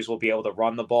Cowboys will be able to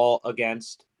run the ball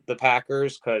against the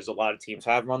Packers because a lot of teams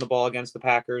have run the ball against the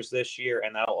Packers this year,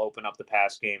 and that'll open up the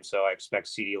pass game. So I expect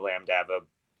CeeDee Lamb to have a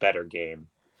better game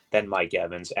than Mike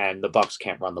Evans, and the Bucs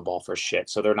can't run the ball for shit,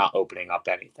 so they're not opening up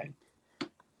anything.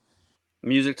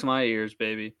 Music to my ears,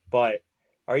 baby. But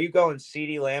are you going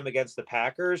CeeDee Lamb against the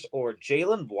Packers or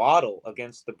Jalen Waddle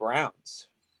against the Browns?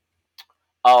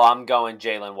 Oh, I'm going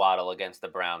Jalen Waddle against the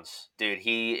Browns. Dude,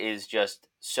 he is just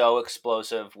so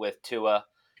explosive with Tua,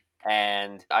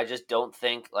 and I just don't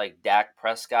think, like, Dak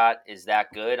Prescott is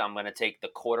that good. I'm going to take the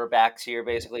quarterbacks here,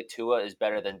 basically. Tua is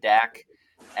better than Dak,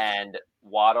 and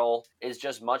Waddle is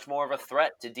just much more of a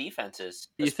threat to defenses.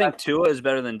 You think Tua is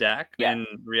better than Dak in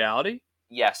reality?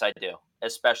 Yes, I do,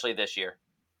 especially this year.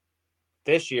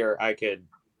 This year, I could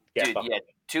Dude,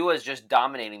 Tua is just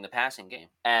dominating the passing game.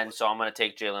 And so I'm going to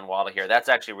take Jalen Waddle here. That's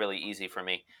actually really easy for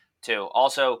me, too.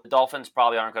 Also, the Dolphins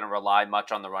probably aren't going to rely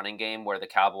much on the running game, where the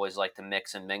Cowboys like to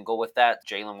mix and mingle with that.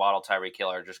 Jalen Waddle, Tyreek Hill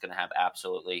are just going to have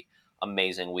absolutely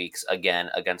amazing weeks again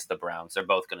against the Browns. They're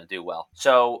both going to do well.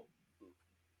 So,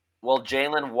 will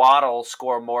Jalen Waddle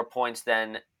score more points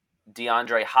than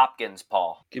DeAndre Hopkins,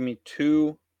 Paul? Give me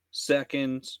 2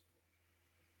 seconds.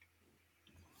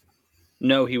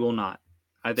 No, he will not.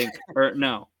 I think,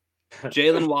 no.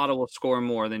 Jalen Waddle will score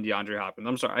more than DeAndre Hopkins.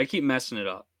 I'm sorry. I keep messing it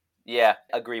up. Yeah,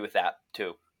 agree with that,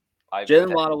 too.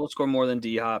 Jalen Waddle will score more than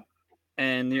D-Hop.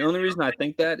 And the only reason I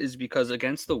think that is because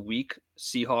against the weak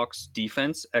Seahawks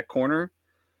defense at corner,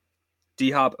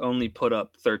 D-Hop only put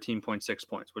up 13.6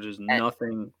 points, which is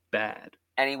nothing bad.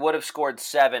 And he would have scored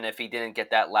 7 if he didn't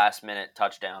get that last-minute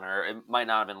touchdown. Or it might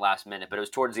not have been last minute, but it was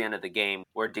towards the end of the game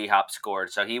where D-Hop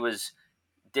scored. So he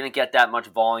didn't get that much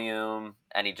volume,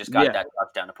 and he just got that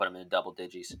touchdown to put him in double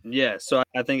digits. Yeah, so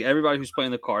I think everybody who's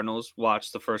playing the Cardinals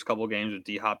watched the first couple of games with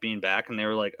D-Hop being back, and they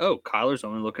were like, oh, Kyler's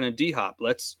only looking at D-Hop.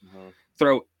 Let's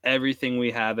throw everything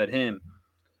we have at him.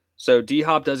 So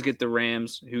D-Hop does get the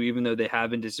Rams, who, even though they have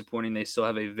been disappointing, they still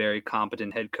have a very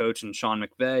competent head coach in Sean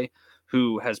McVay,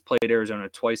 who has played Arizona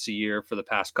twice a year for the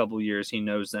past couple of years. He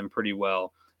knows them pretty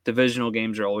well. Divisional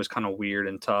games are always kind of weird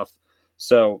and tough.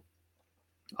 So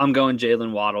I'm going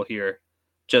Jalen Waddle here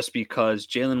just because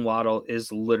Jalen Waddle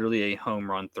is literally a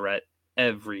home run threat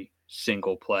every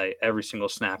single play, every single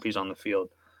snap he's on the field.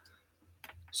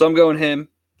 So I'm going him.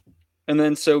 And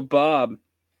then, so Bob,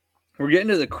 we're getting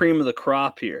to the cream of the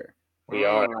crop here. We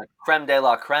are. Creme de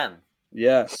la creme.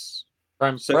 Yes.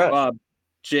 So Bob,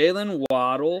 Jalen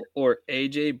Waddle or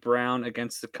A.J. Brown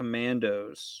against the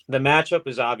Commandos? The matchup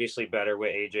is obviously better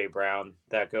with A.J. Brown.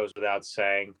 That goes without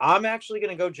saying. I'm actually going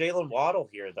to go Jalen Waddle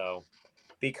here, though,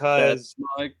 because that's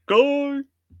my guy.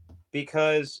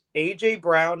 Because A.J.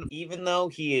 Brown, even though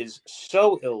he is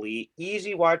so elite,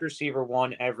 easy wide receiver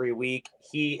 1 every week,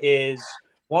 he is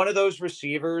one of those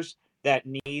receivers that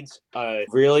needs a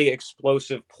really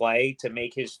explosive play to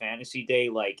make his fantasy day,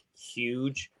 like,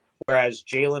 huge. Whereas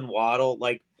Jalen Waddle,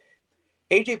 like,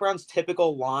 A.J. Brown's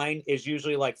typical line is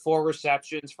usually like 4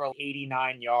 receptions for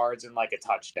 89 yards and like a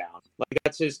touchdown. Like,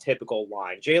 that's his typical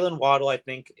line. Jalen Waddle, I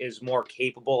think, is more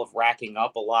capable of racking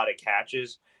up a lot of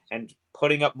catches and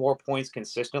putting up more points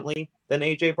consistently than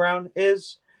A.J. Brown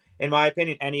is, in my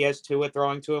opinion. And he has Tua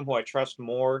throwing to him, who I trust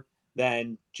more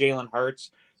than Jalen Hurts.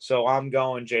 So I'm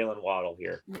going Jalen Waddle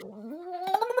here.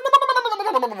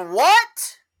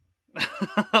 What?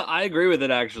 I agree with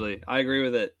it, actually. I agree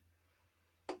with it.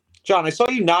 John, I saw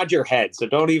you nod your head, so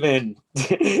don't even.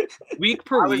 Week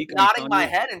per I was week. nodding my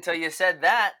head until you said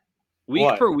that. Week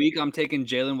What? per week, I'm taking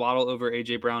Jalen Waddle over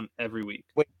A.J. Brown every week.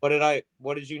 Wait, what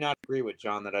did you not agree with,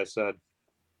 John, that I said?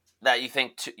 That you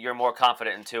think you're more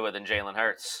confident in Tua than Jalen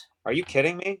Hurts. Are you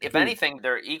kidding me? If anything,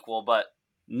 they're equal, but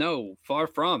No, far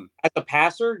from. As a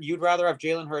passer, you'd rather have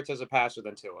Jalen Hurts as a passer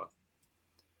than Tua.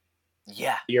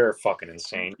 yeah. You're fucking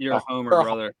insane. You're a homer, You're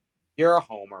brother. You're a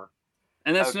homer.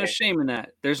 And there's no Okay. shame in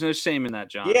that. There's no shame in that,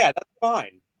 John. Yeah, that's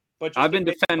fine. But just I've been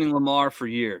admit- defending Lamar for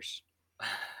years.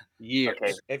 Years.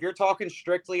 Okay. if you're talking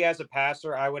strictly as a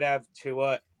passer, I would have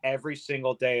Tua every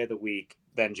single day of the week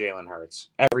than Jalen Hurts.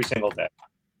 Every single day.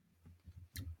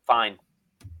 Fine.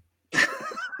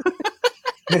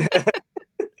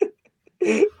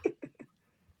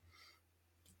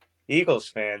 Eagles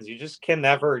fans, you just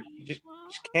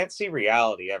can't see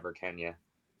reality ever, can you?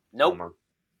 Nope. Homer.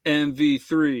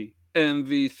 MV3.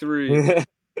 MV3.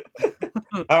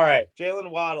 All right, Jalen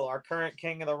Waddle, our current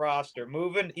king of the roster,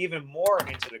 moving even more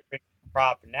into the king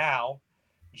prop now.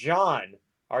 John,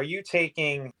 are you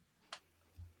taking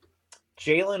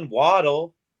Jalen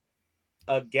Waddle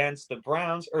against the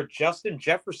Browns or Justin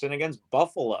Jefferson against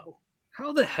Buffalo?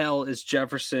 How the hell is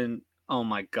Jefferson? Oh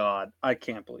my God. I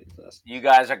can't believe this. You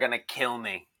guys are going to kill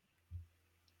me.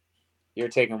 You're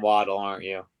taking Waddle, aren't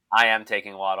you? I am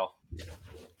taking Waddle.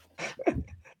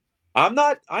 I'm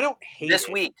not. I don't hate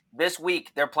This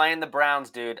week, they're playing the Browns,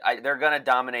 dude. They're going to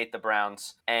dominate the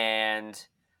Browns. And,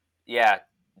 yeah,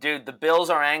 dude, the Bills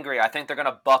are angry. I think they're going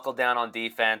to buckle down on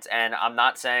defense. And I'm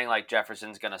not saying, like,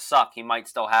 Jefferson's going to suck. He might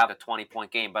still have a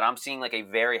 20-point game. But I'm seeing, like, a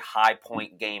very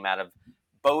high-point game out of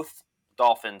both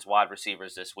Dolphins wide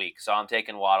receivers this week. So I'm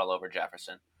taking Waddle over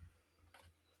Jefferson.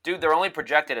 Dude, they're only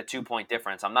projected a 2-point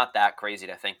difference. I'm not that crazy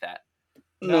to think that.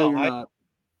 No, No, you're not.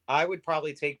 I would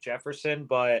probably take Jefferson,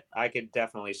 but I could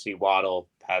definitely see Waddle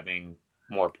having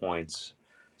more points.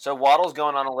 So Waddle's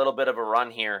going on a little bit of a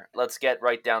run here. Let's get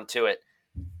right down to it.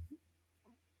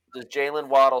 Does Jalen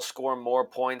Waddle score more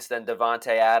points than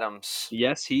Devontae Adams?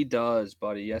 Yes, he does,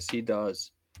 buddy. Yes, he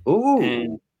does. Ooh.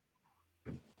 And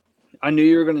I knew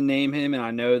you were going to name him, and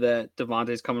I know that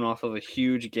Devontae's coming off of a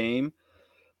huge game.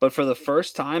 But for the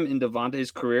first time in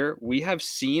Devontae's career, we have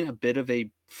seen a bit of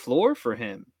a floor for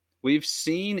him. We've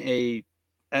seen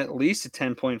at least a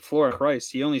 10-point floor.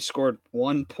 Christ, he only scored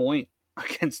 1 point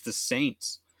against the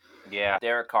Saints. Yeah,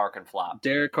 Derek Carr can flop.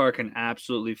 Derek Carr can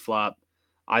absolutely flop.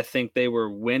 I think they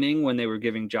were winning when they were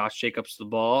giving Josh Jacobs the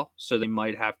ball, so they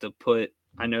might have to put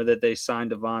 – I know that they signed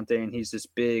Devontae, and he's this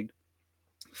big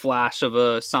flash of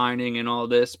a signing and all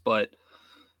this, but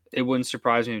it wouldn't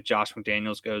surprise me if Josh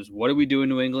McDaniels goes, what did we do in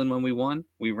New England when we won?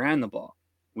 We ran the ball.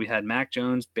 We had Mac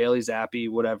Jones, Bailey Zappi,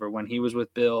 whatever. When he was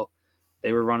with Bill,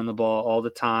 they were running the ball all the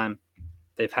time.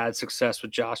 They've had success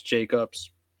with Josh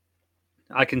Jacobs.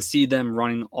 I can see them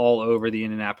running all over the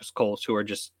Indianapolis Colts, who are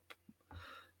just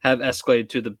have escalated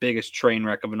to the biggest train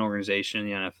wreck of an organization in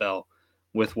the NFL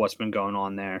with what's been going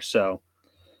on there. So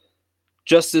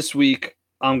just this week,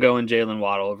 I'm going Jalen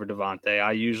Waddle over Devontae.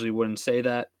 I usually wouldn't say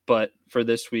that, but for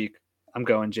this week, I'm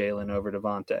going Jalen over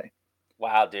Devontae.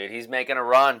 Wow, dude, he's making a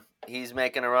run.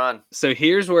 So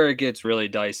here's where it gets really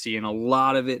dicey, and a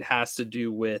lot of it has to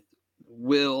do with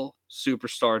will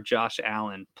superstar Josh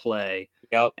Allen play?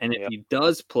 Yep. And if he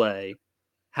does play,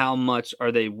 how much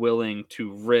are they willing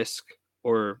to risk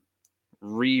or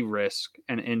re-risk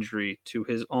an injury to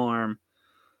his arm?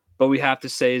 But we have to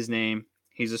say his name.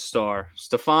 He's a star.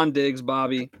 Stephon Diggs,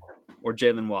 Bobby, or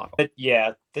Jalen Waddle?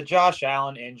 Yeah, the Josh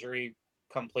Allen injury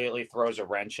completely throws a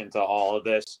wrench into all of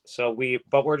this.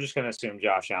 But we're just going to assume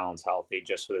Josh Allen's healthy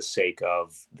just for the sake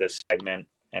of this segment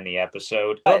and the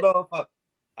episode. I don't know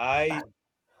if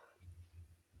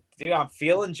Dude, I'm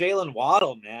feeling Jalen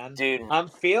Waddle, man. Dude. I'm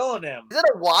feeling him. Is it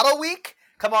a Waddle week?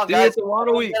 Come on, Dude, guys. it's a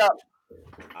Waddle week.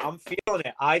 I'm feeling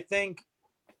it. I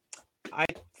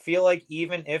feel like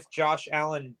even if Josh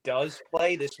Allen does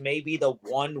play, this may be the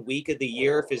 1 week of the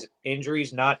year, if his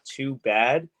injury's not too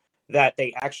bad, that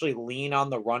they actually lean on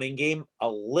the running game a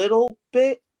little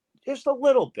bit, just a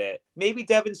little bit. Maybe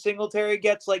Devin Singletary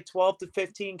gets like 12 to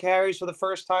 15 carries for the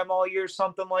first time all year,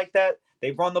 something like that.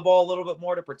 They run the ball a little bit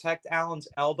more to protect Allen's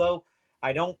elbow.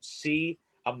 I don't see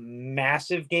a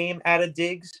massive game out of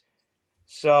Diggs.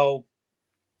 So,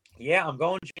 yeah, I'm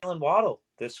going Jalen Waddle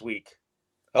this week.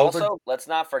 Also, let's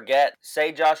not forget,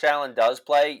 say Josh Allen does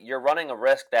play, you're running a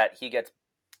risk that he gets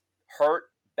hurt,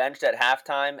 benched at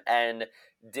halftime, and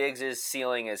Diggs'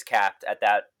 ceiling is capped at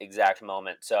that exact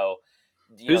moment. So,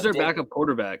 who's their backup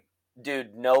quarterback?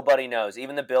 Dude, nobody knows.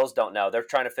 Even the Bills don't know. They're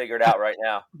trying to figure it out right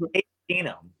now.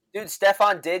 Dude,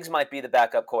 Stephon Diggs might be the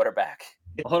backup quarterback.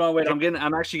 Hold on, wait.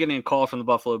 I'm actually getting a call from the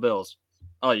Buffalo Bills.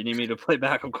 Oh, you need me to play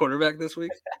backup quarterback this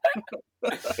week?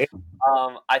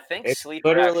 I think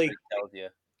Sleeper actually tells you.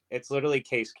 It's literally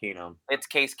Case Keenum. It's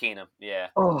Case Keenum, yeah.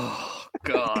 Oh,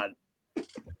 God.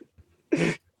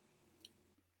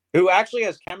 Who actually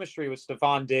has chemistry with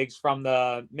Stephon Diggs from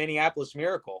the Minneapolis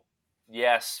Miracle.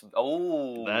 Yes.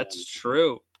 Oh. That's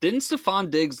true. Didn't Stephon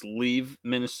Diggs leave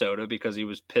Minnesota because he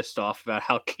was pissed off about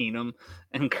how Keenum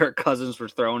and Kirk Cousins were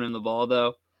throwing him the ball,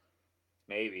 though?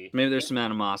 Maybe there's some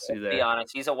animosity there. To be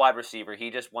honest, he's a wide receiver.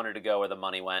 He just wanted to go where the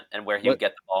money went and where he would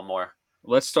get the ball more.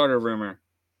 Let's start a rumor.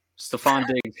 Stephon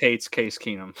Diggs hates Case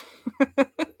Keenum.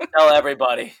 Tell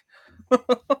everybody.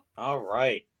 All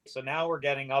right. So now we're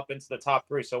getting up into the top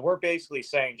 3. So we're basically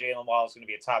saying Jaylen Waddle is going to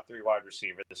be a top 3 wide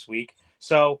receiver this week.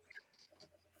 So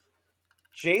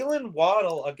Jaylen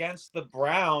Waddle against the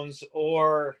Browns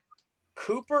or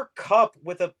Cooper Kupp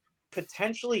with a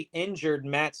potentially injured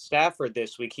Matt Stafford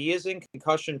this week. He is in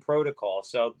concussion protocol,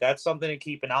 so that's something to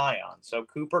keep an eye on. So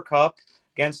Cooper Kupp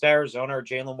against Arizona or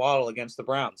Jaylen Waddle against the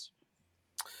Browns.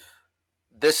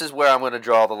 This is where I'm going to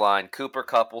draw the line. Cooper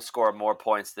Kupp will score more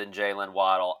points than Jaylen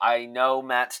Waddle. I know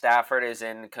Matt Stafford is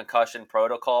in concussion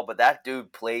protocol, but that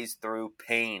dude plays through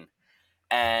pain.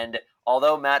 And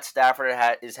although Matt Stafford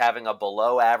is having a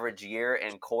below-average year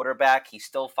in quarterback, he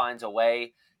still finds a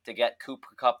way to get Cooper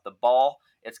Kupp the ball.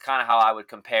 It's kind of how I would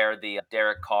compare the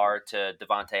Derek Carr to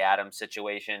Devontae Adams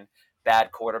situation.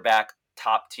 Bad quarterback,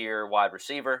 top-tier wide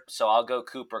receiver. So I'll go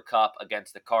Cooper Kupp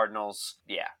against the Cardinals.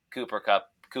 Yeah, Cooper Kupp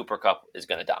is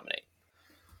going to dominate.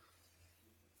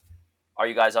 Are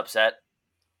you guys upset?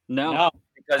 No.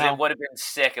 Because it would have been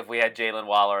sick if we had Jaylen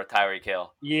Waddle or Tyreek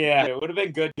Hill. Yeah, it would have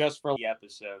been good just for the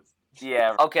episode.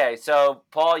 Yeah. Okay, so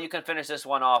Paul, you can finish this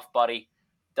one off, buddy.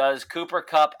 Does Cooper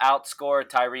Kupp outscore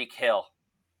Tyreek Hill?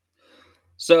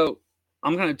 So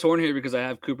I'm kind of torn here because I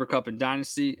have Cooper Kupp in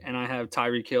Dynasty and I have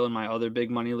Tyreek Hill in my other big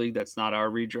money league that's not our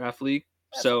redraft league.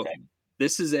 That's so okay.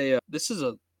 this is a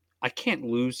I can't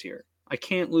lose here. I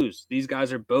can't lose. These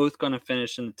guys are both going to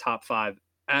finish in the top 5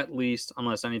 at least,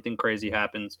 unless anything crazy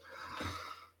happens.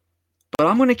 But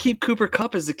I'm going to keep Cooper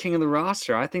Kupp as the king of the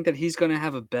roster. I think that he's going to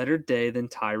have a better day than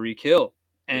Tyreek Hill.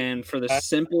 And for the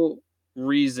simple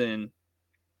reason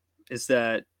is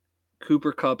that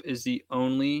Cooper Kupp is the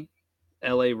only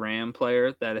LA Ram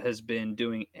player that has been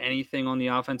doing anything on the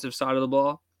offensive side of the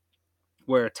ball,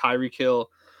 where Tyreek Hill,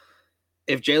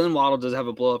 if Jaylen Waddle does have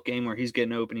a blow-up game where he's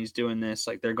getting open, he's doing this,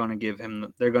 like they're going to give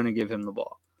him the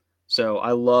ball. So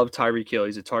I love Tyreek Hill.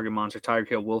 He's a target monster. Tyreek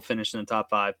Hill will finish in the top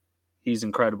 5. He's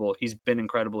incredible. He's been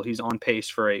incredible. He's on pace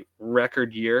for a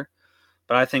record year.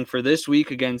 But I think for this week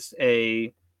against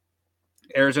a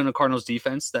Arizona Cardinals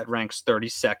defense that ranks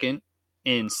 32nd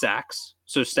in sacks,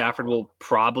 so Stafford will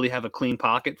probably have a clean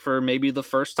pocket for maybe the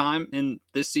first time in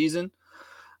this season.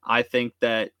 I think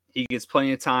that he gets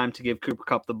plenty of time to give Cooper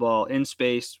Kupp the ball in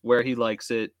space where he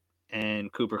likes it,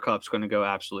 and Cooper Kupp's going to go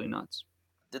absolutely nuts.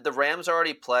 Did the Rams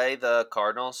already play the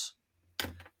Cardinals?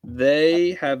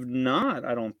 They have not,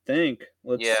 I don't think.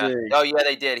 Let's see. Oh, yeah,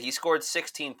 they did. He scored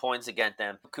 16 points against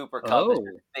them. Cooper Kupp is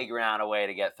figuring out a way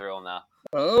to get through them now.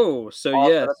 Oh, so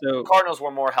the Cardinals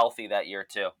were more healthy that year,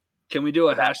 too. Can we do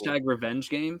a hashtag revenge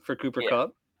game for Cooper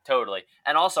Kupp? Totally.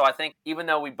 And also, I think even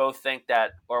though we both think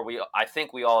that, I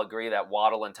think we all agree that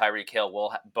Waddle and Tyreek Hill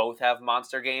will both have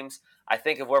monster games. I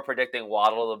think if we're predicting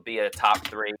Waddle to be a top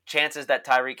 3, chances that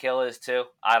Tyreek Hill is too,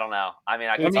 I don't know. I mean,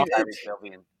 I can see Tyreek Hill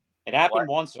being. It happened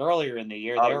once earlier in the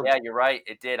year. Oh, yeah, you're right.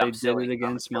 It did. They did it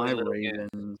against my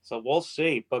Ravens. So we'll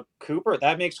see. But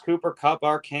that makes Cooper Kupp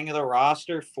our king of the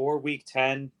roster for Week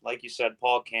 10. Like you said,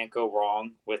 Paul, can't go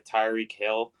wrong with Tyreek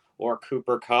Hill or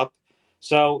Cooper Kupp.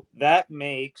 So that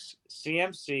makes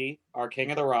CMC our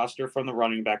king of the roster from the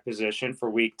running back position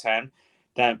for Week 10.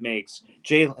 That makes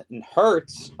Jalen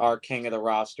Hurts our king of the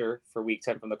roster for Week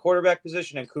 10 from the quarterback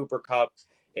position. And Cooper Kupp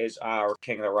is our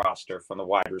king of the roster from the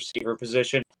wide receiver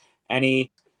position.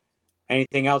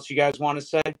 Anything else you guys want to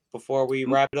say before we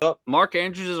wrap it up? Mark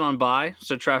Andrews is on bye,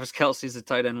 so Travis Kelce's the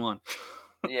tight end 1.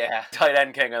 Yeah, tight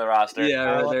end king of the roster.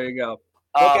 Yeah, there you go.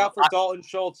 Look out for Dalton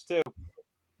Schultz, too.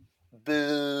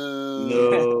 Boo.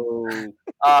 No.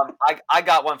 I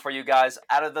got one for you guys.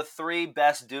 Out of the 3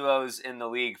 best duos in the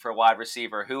league for wide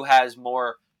receiver, who has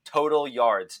more total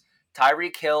yards?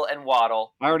 Tyreek Hill and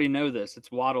Waddle. I already know this.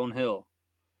 It's Waddle and Hill.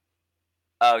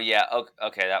 Oh, yeah.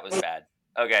 Okay, that was bad.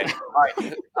 Okay. All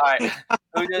right.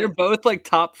 You're both like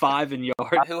top 5 in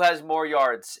yards. Who has more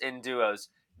yards in duos?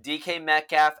 DK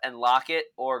Metcalf and Lockett,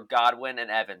 or Godwin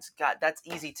and Evans? God, that's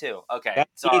easy too. Okay,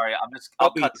 That's sorry, I'll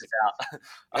cut easy. this out.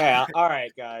 Yeah, all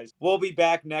right, guys. We'll be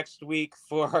back next week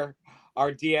for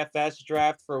our DFS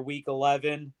draft for Week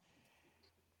 11.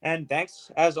 And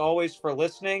thanks, as always, for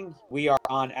listening. We are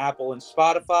on Apple and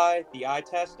Spotify, the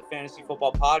iTest, the Fantasy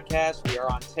Football Podcast. We are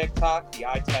on TikTok, the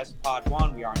iTest Pod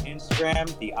 1. We are on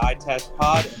Instagram, the iTest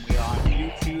Pod. And we are on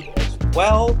YouTube as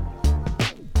well.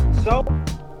 So,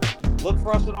 look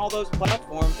for us on all those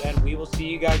platforms, and we will see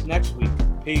you guys next week.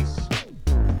 Peace.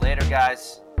 Later,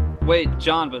 guys. Wait,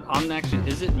 John, but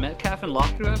is it Metcalf and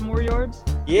Lockett who have more yards?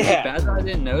 Yeah. Bad that I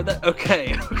didn't know that?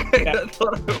 Okay. Yeah. I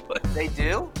thought it was. They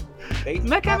do?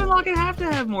 Metcalf and Lockett have to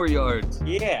have more yards.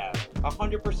 Yeah,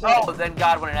 100%. Oh, then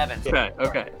Godwin and Evans.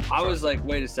 Okay. I was like,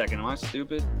 wait a second, am I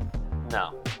stupid?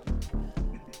 No.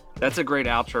 That's a great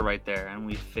outro right there. And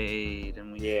we fade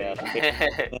and we fade.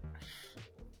 Yeah.